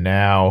quarterbacks, and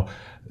now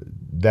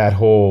that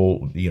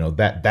whole,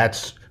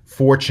 that's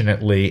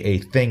fortunately a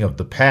thing of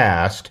the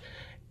past.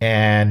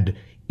 And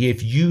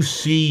if you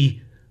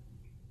see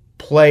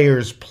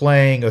players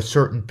playing a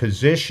certain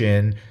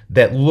position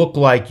that look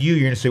like you're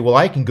going to say, well,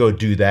 I can go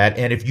do that.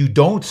 And if you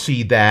don't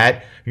see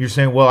that, you're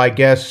saying, well, I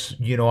guess,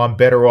 I'm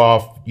better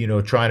off,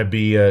 trying to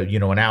be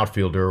an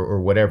outfielder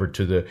or whatever,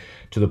 to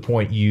the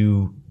point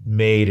you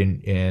made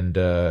and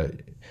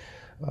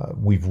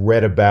we've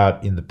read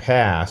about in the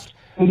past.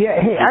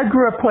 Yeah. Hey, I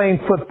grew up playing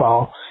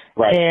football,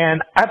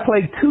 and I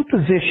played two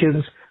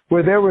positions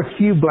where there were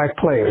few black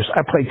players.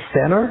 I played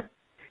center.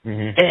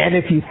 Mm-hmm. And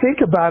if you think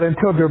about it,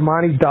 until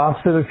Dermontti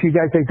Dawson, a few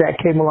guys like that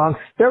came along,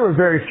 there were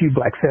very few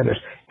black centers.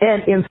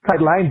 And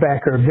inside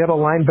linebacker, middle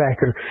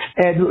linebacker.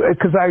 And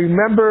because I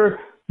remember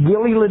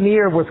Willie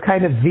Lanier was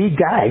kind of the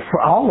guy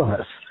for all of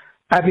us.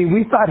 I mean,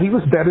 we thought he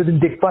was better than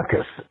Dick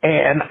Butkus.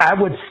 And I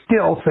would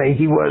still say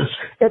he was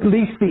at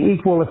least the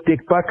equal of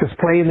Dick Butkus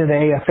playing in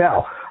the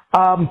AFL.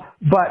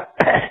 But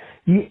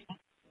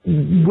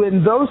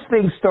when those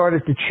things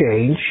started to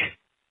change,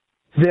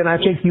 then I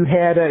think you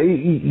had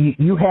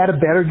a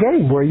better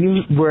game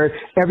where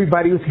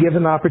everybody was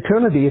given an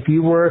opportunity. If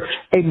you were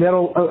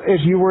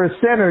a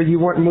center, you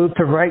weren't moved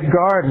to right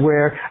guard.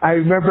 Where I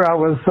remember I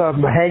was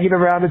hanging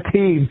around a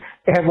team,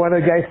 and one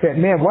of the guys said,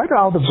 "Man, why do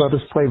all the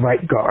brothers play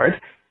right guard?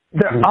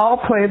 They're all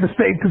playing the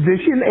same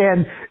position,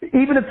 and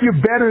even if you're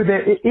better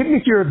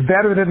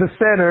than the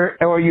center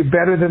or you're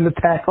better than the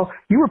tackle,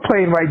 you were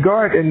playing right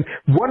guard, and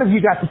one of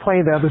you got to play,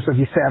 and the others of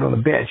you sat on the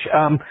bench."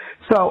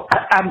 So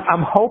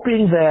I'm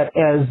hoping that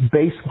as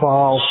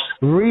baseball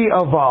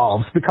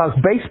re-evolves, because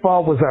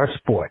baseball was our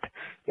sport,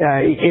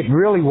 It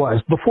really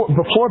was.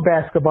 Before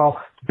basketball,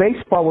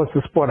 baseball was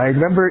the sport. I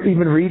remember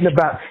even reading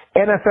about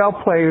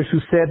NFL players who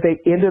said they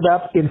ended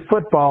up in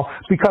football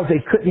because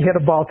they couldn't hit a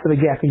ball to the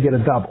gap and get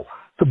a double.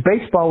 So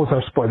baseball was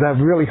our sport. I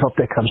really hope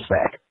that comes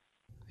back.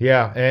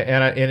 Yeah,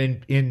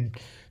 and in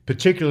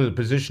particular the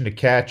position of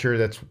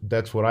catcher,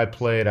 that's what I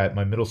played.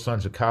 My middle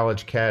son's a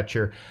college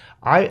catcher.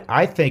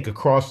 I think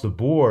across the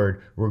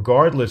board,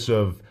 regardless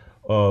of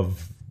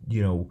race,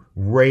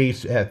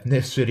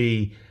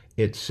 ethnicity,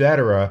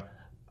 etc.,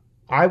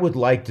 I would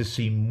like to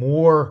see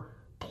more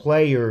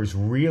players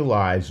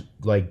realize,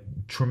 like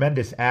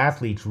tremendous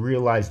athletes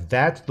realize,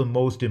 that's the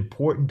most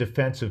important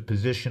defensive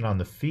position on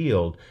the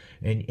field,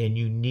 and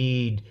you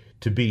need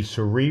to be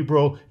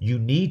cerebral, you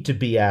need to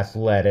be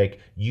athletic,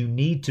 you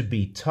need to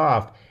be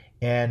tough.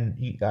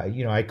 And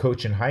I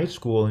coach in high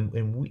school,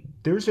 and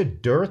there's a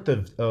dearth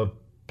of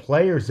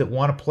players that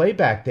want to play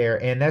back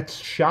there, and that's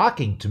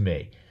shocking to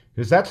me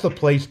because that's the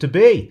place to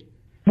be.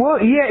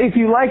 Well, yeah, if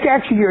you like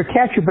action, you're a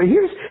catcher. But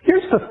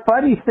here's the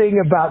funny thing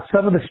about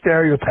some of the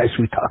stereotypes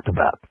we talked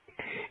about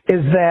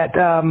is that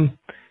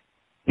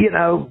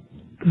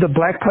the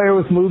black player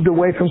was moved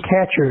away from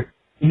catcher,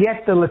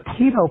 yet the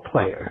Latino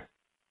player,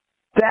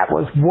 that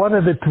was one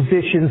of the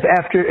positions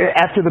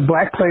after the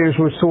black players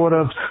were sort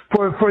of,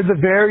 for the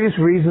various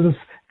reasons,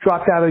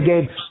 dropped out of the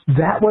game.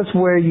 That was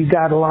where you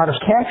got a lot of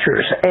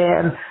catchers.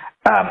 And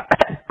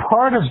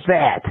part of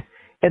that,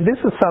 and this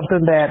is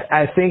something that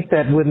I think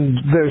that when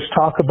there's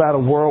talk about a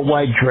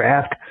worldwide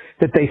draft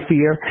that they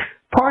fear,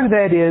 part of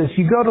that is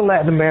you go to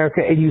Latin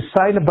America and you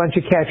sign a bunch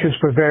of catchers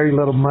for very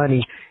little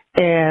money.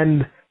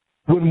 And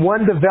when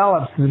one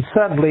develops, then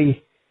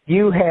suddenly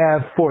you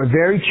have, for a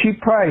very cheap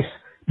price,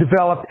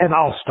 developed an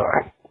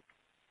all-star.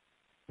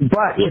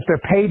 But if they're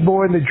paid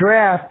more in the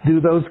draft, do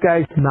those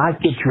guys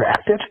not get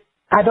drafted?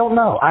 I don't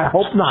know. I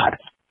hope not.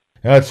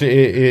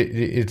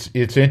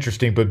 It's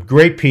interesting, but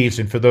great piece.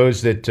 And for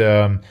those that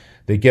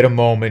they get a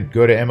moment,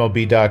 go to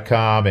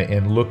MLB.com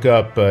and look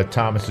up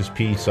Thomas's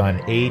piece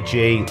on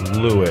A.J.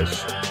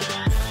 Lewis.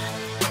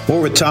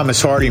 More with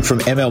Thomas Harding from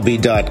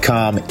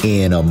MLB.com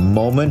in a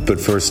moment, but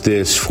first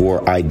this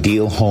for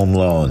Ideal Home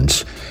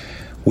Loans.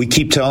 We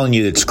keep telling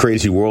you it's a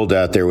crazy world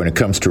out there when it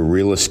comes to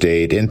real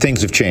estate, and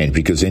things have changed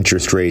because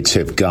interest rates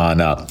have gone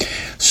up.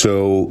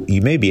 So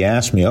you may be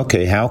asking me,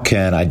 okay, how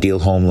can Ideal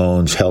Home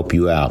Loans help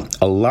you out?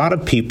 A lot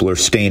of people are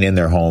staying in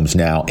their homes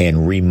now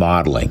and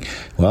remodeling.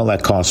 Well,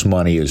 that costs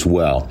money as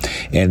well.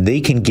 And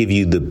they can give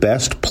you the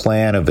best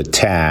plan of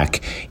attack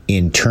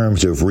in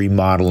terms of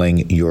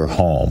remodeling your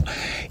home.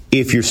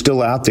 If you're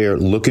still out there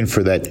looking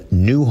for that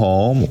new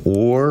home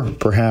or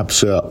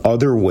perhaps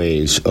other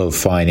ways of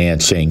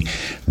financing,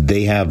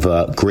 they have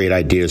great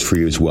ideas for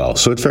you as well.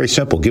 So it's very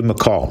simple. Give them a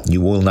call. You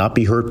will not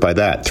be hurt by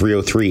that.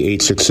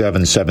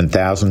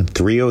 303-867-7000,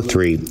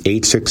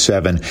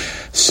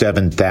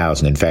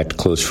 303-867-7000. In fact, a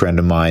close friend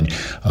of mine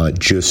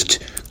just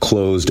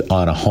closed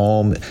on a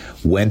home,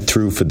 went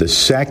through for the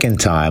second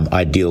time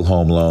Ideal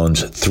Home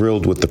Loans,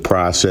 thrilled with the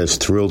process,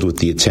 thrilled with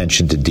the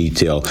attention to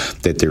detail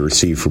that they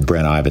received from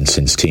Brent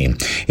Ivinson's team.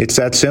 It's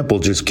that simple.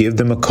 Just give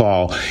them a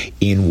call.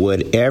 In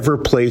whatever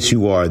place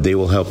you are, they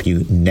will help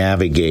you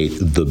navigate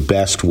the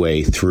best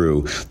way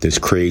through this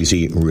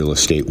crazy real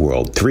estate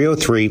world.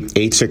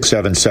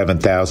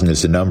 303-867-7000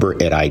 is the number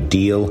at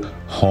Ideal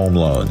Home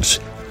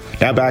Loans.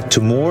 Now back to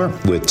more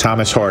with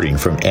Thomas Harding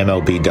from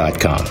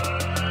MLB.com.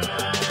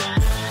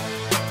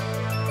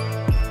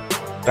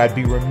 I'd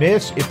be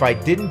remiss if I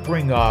didn't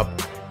bring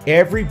up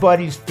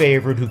everybody's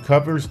favorite who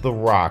covers the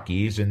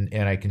Rockies, and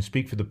I can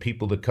speak for the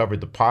people that covered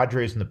the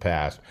Padres in the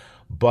past,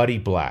 Buddy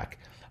Black.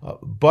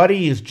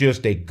 Buddy is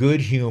just a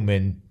good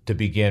human to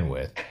begin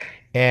with,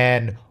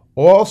 and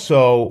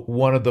also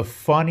one of the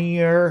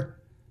funnier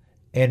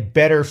and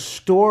better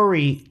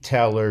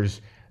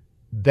storytellers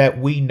that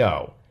we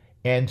know.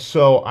 And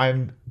so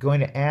I'm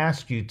going to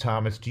ask you,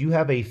 Thomas, do you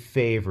have a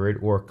favorite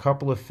or a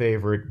couple of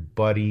favorite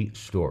Buddy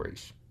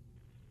stories?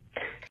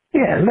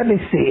 Yeah, let me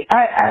see.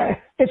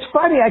 It's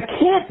funny, I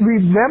can't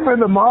remember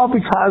them all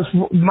because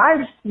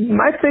my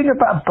thing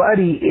about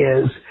Buddy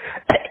is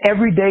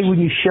every day when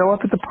you show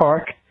up at the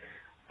park,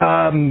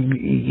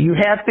 you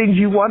have things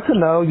you want to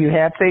know, you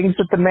have things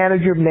that the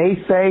manager may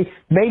say,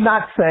 may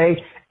not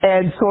say,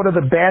 and sort of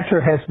the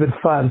banter has been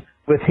fun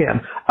with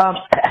him.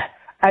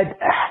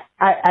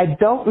 I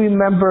don't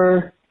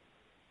remember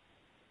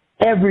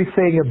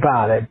everything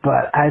about it,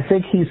 but I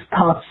think he's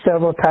talked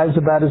several times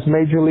about his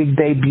major league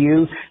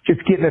debut,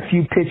 just getting a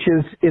few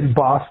pitches in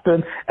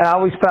Boston. And I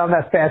always found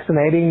that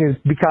fascinating is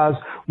because,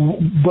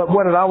 but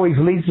what it always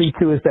leads me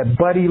to is that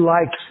Buddy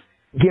likes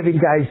giving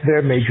guys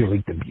their major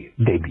league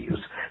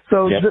debuts.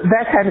 So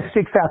that kind of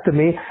sticks out to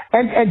me.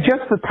 And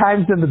just the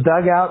times in the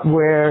dugout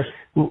where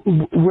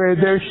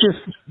there's just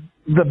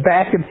the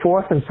back and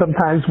forth, and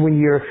sometimes when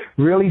you're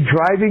really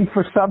driving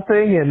for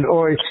something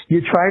or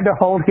you're trying to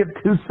hold him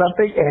to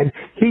something and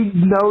he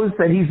knows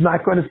that he's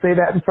not going to say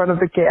that in front of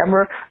the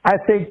camera, I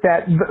think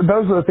that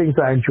those are the things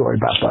I enjoy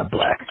about Bud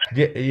Black.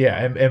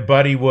 Yeah, and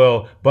Buddy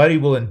will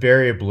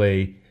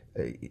invariably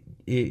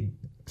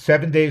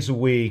 7 days a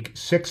week,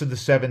 6 of the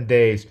 7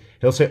 days,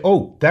 he'll say,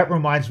 "Oh, that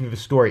reminds me of a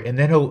story," and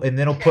then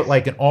he'll put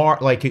like an R,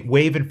 like a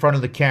wave in front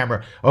of the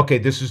camera. Okay,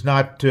 this is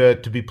not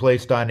to be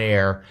placed on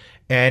air,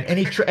 and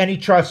he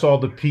trusts all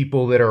the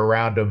people that are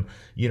around him,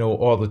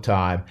 all the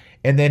time.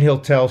 And then he'll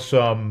tell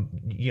some,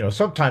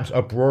 sometimes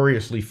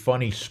uproariously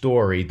funny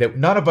story that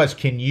none of us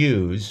can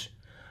use,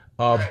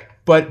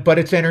 but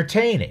it's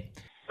entertaining.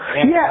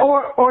 Yeah,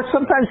 or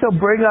sometimes he'll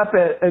bring up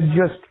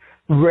just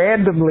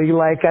randomly,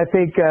 like I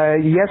think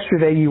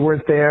yesterday you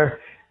weren't there,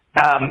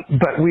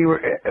 but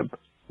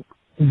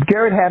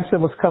Garrett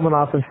Hampson was coming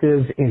off of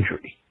his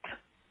injury.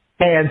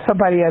 And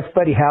somebody asked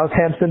Buddy, how's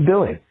Hampson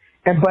doing?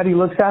 And Buddy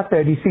looks out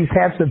there and he sees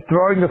Hampson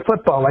throwing the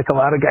football like a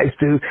lot of guys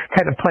do,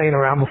 kind of playing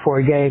around before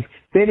a game.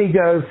 Then he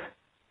goes,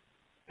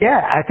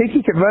 yeah, I think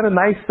he could run a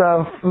nice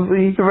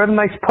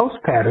post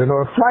pattern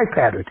or a fly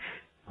pattern.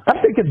 I'm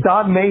thinking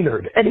Don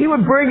Maynard. And he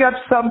would bring up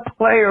some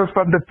player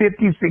from the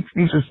 50s,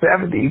 60s, or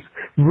 70s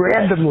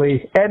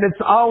randomly. And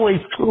it's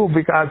always cool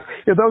because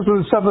those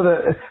were some of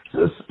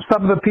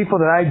the people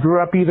that I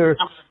grew up either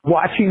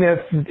watching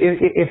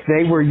if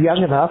they were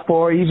young enough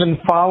or even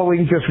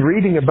following, just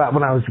reading about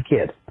when I was a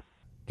kid.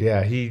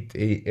 Yeah,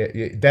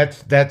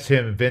 that's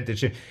him,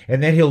 vintage.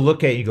 And then he'll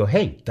look at you and go,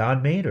 "Hey,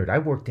 Don Maynard, I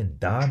worked in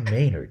Don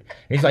Maynard."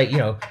 And he's like,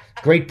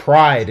 great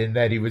pride in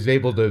that he was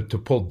able to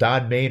pull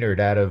Don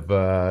Maynard out of,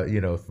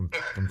 from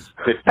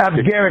out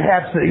of Garrett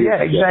Hampson.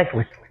 Yeah,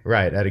 exactly.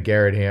 Right, out of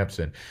Garrett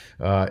Hampson.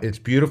 It's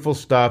beautiful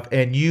stuff.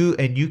 And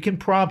you can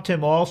prompt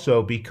him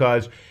also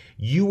because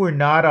you were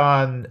not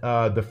on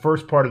the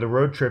first part of the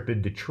road trip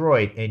in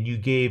Detroit, and you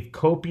gave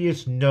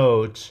copious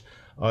notes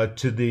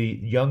to the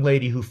young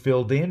lady who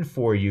filled in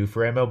for you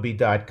for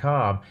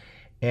MLB.com.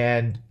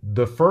 And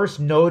the first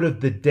note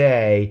of the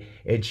day,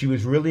 and she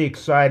was really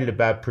excited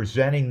about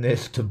presenting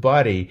this to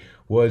Buddy,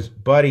 was,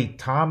 "Buddy,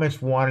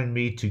 Thomas wanted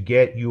me to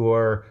get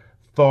your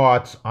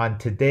thoughts on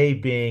today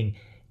being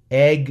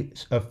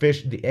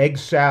the egg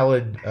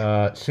salad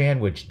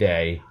sandwich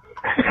day."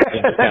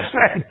 That's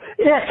right.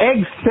 Yeah,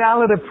 Egg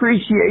Salad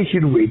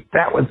Appreciation Week.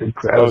 That was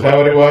incredible. Oh, is that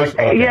what it was?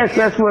 Okay. Yes,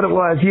 that's what it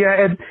was.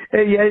 Yeah,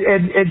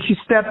 and she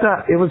stepped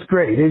up. It was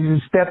great.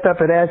 She stepped up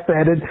and asked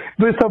that. And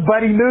so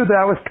Buddy knew that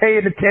I was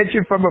paying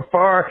attention from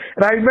afar.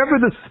 And I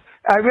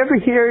remember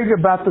hearing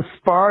about the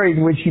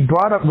sparring when she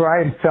brought up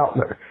Ryan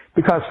Feltner,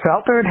 because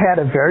Feltner had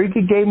a very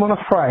good game on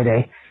a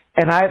Friday,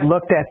 and I had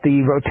looked at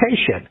the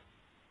rotation.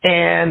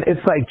 And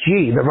it's like,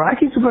 gee, the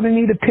Rockies are going to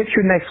need a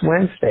pitcher next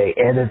Wednesday,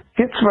 and it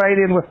fits right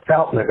in with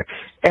Feltner.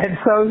 And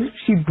so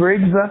she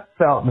brings up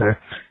Feltner.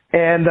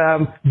 And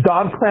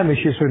Dawn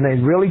Clemish is her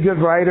name, really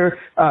good writer,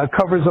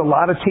 covers a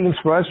lot of teams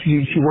for us.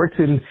 She works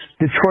in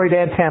Detroit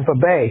and Tampa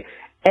Bay.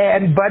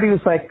 And Buddy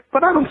was like,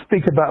 "But I don't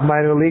speak about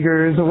minor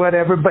leaguers or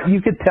whatever." But you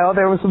could tell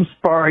there was some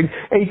sparring,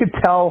 and you could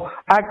tell,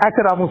 I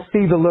could almost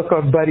see the look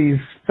on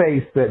Buddy's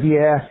face that,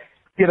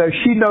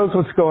 she knows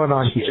what's going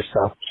on here,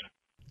 so.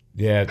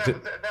 Yeah, that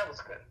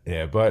was good.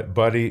 Yeah, but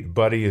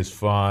Buddy is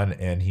fun,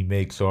 and he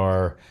makes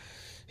our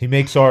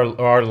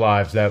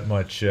lives that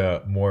much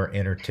more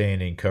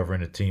entertaining,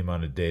 covering a team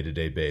on a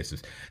day-to-day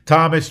basis.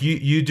 Thomas,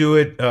 you do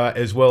it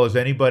as well as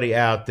anybody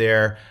out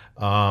there.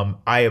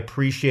 I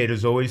appreciate,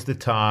 as always, the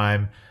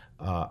time.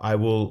 I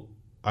will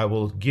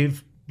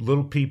give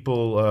little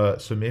people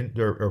some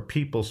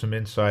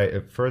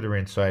insight, further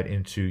insight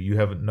into. You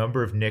have a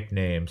number of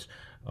nicknames.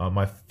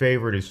 My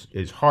favorite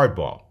is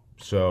Hardball.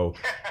 So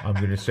I'm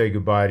going to say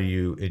goodbye to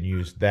you and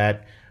use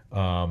that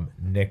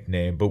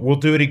nickname. But we'll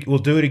do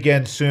it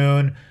again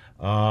soon.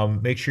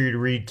 Make sure you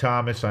read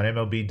Thomas on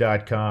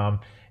MLB.com.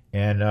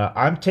 And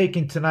I'm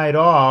taking tonight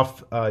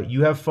off.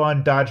 You have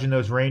fun dodging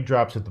those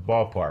raindrops at the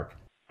ballpark.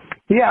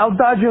 Yeah, I'll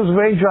dodge those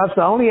raindrops.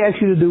 I only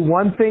ask you to do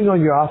one thing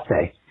on your off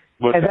day,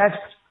 and that's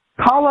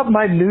call up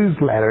my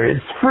newsletter.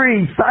 It's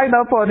free. Sign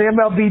up on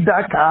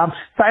MLB.com.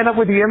 Sign up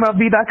with your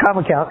MLB.com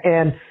account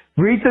and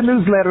read the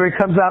newsletter. It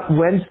comes out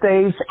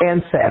Wednesdays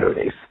and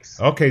Saturdays.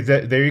 Okay,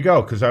 there you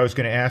go. Because I was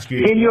going to ask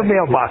you. In your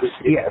mailbox,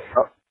 yes.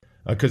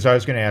 Because I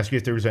was going to ask you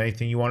if there was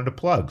anything you wanted to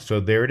plug. So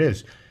there it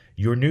is,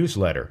 your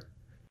newsletter.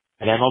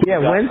 Yeah,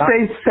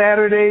 Wednesdays,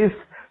 Saturdays.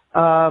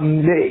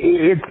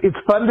 It's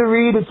fun to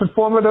read. It's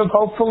informative,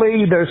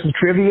 hopefully. There's some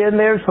trivia in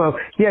there. So,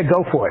 yeah,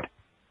 go for it.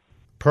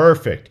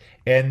 Perfect.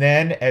 And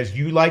then, as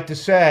you like to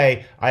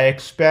say, I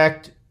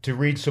expect to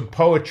read some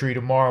poetry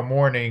tomorrow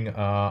morning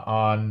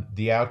on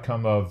the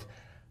outcome of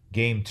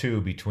Game 2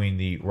 between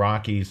the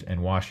Rockies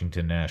and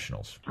Washington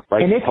Nationals.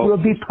 And it will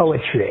be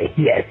poetry,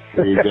 yes.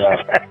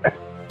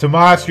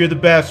 Tomas, you're the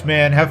best,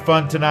 man. Have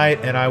fun tonight,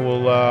 and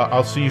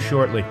I'll see you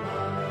shortly.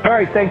 All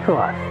right, thanks a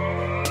lot.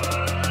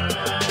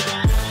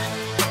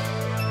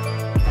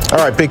 All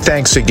right, big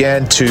thanks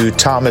again to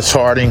Thomas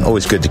Harding.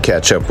 Always good to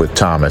catch up with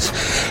Thomas.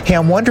 Hey,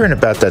 I'm wondering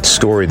about that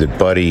story that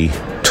Buddy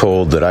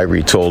told, that I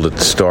retold at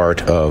the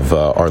start of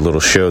our little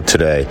show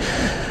today.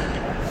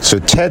 So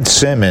Ted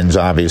Simmons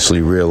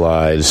obviously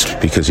realized,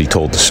 because he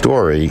told the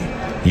story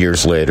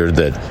years later,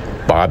 that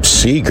Bob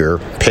Seger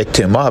picked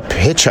him up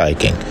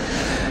hitchhiking.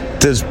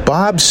 Does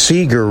Bob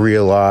Seger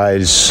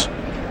realize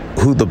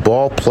who the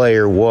ball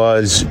player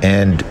was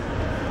and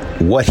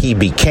what he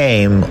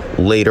became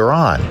later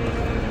on.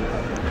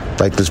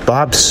 Like, does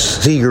Bob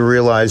Seger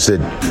realize that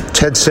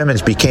Ted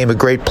Simmons became a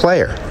great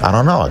player? I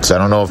don't know. I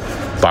don't know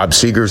if Bob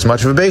Seger is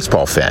much of a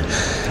baseball fan.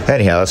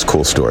 Anyhow, that's a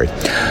cool story.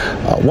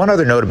 One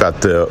other note about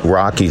the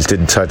Rockies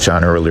didn't touch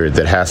on earlier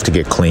that has to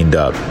get cleaned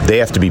up. They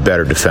have to be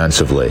better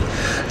defensively.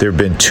 There have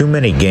been too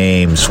many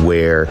games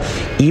where,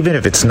 even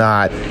if it's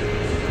not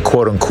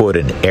quote-unquote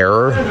an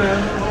error,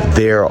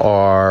 there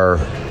are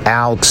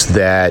outs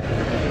that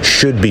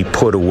should be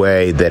put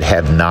away that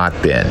have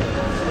not been.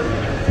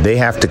 They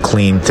have to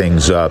clean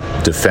things up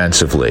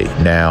defensively.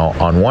 Now,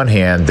 on one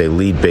hand, they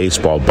lead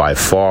baseball by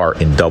far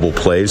in double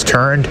plays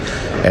turned,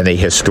 and they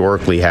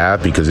historically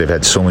have because they've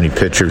had so many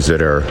pitchers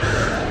that are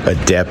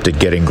adept at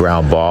getting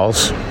ground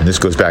balls. And this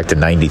goes back to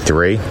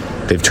 93.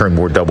 They've turned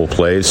more double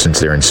plays since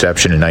their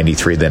inception in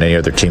 93 than any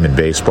other team in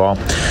baseball.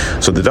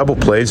 So the double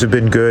plays have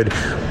been good,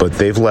 but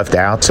they've left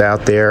outs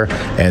out there,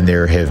 and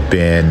there have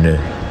been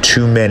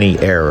too many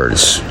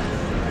errors.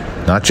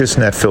 Not just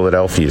in that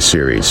Philadelphia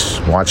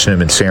series. Watching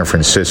them in San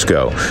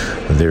Francisco,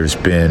 there's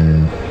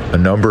been a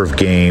number of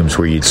games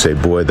where you'd say,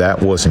 boy,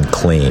 that wasn't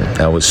clean.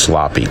 That was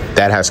sloppy.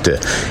 That has to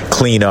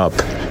clean up,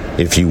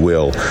 if you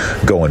will,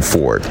 going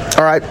forward.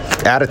 All right,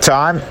 out of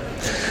time.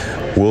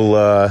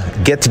 We'll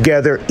get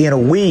together in a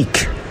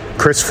week.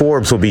 Chris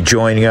Forbes will be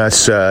joining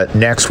us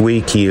next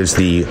week. He is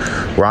the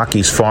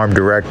Rockies farm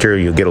director.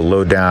 You'll get a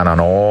lowdown on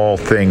all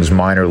things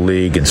minor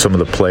league and some of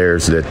the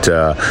players that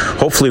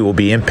hopefully will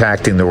be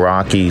impacting the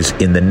Rockies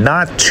in the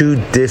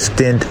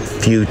not-too-distant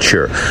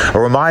future. A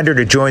reminder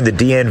to join the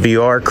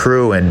DNVR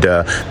crew and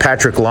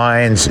Patrick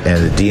Lyons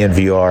and the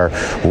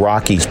DNVR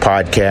Rockies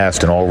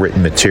podcast and all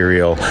written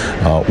material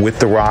with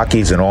the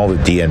Rockies and all the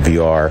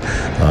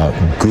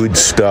DNVR good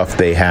stuff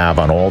they have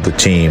on all the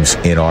teams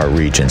in our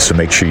region. So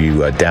make sure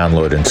you download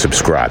and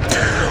subscribe.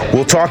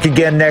 We'll talk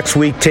again next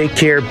week. Take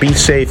care. Be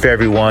safe,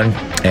 everyone.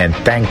 And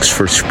thanks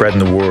for spreading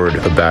the word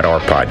about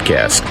our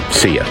podcast.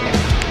 See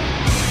ya.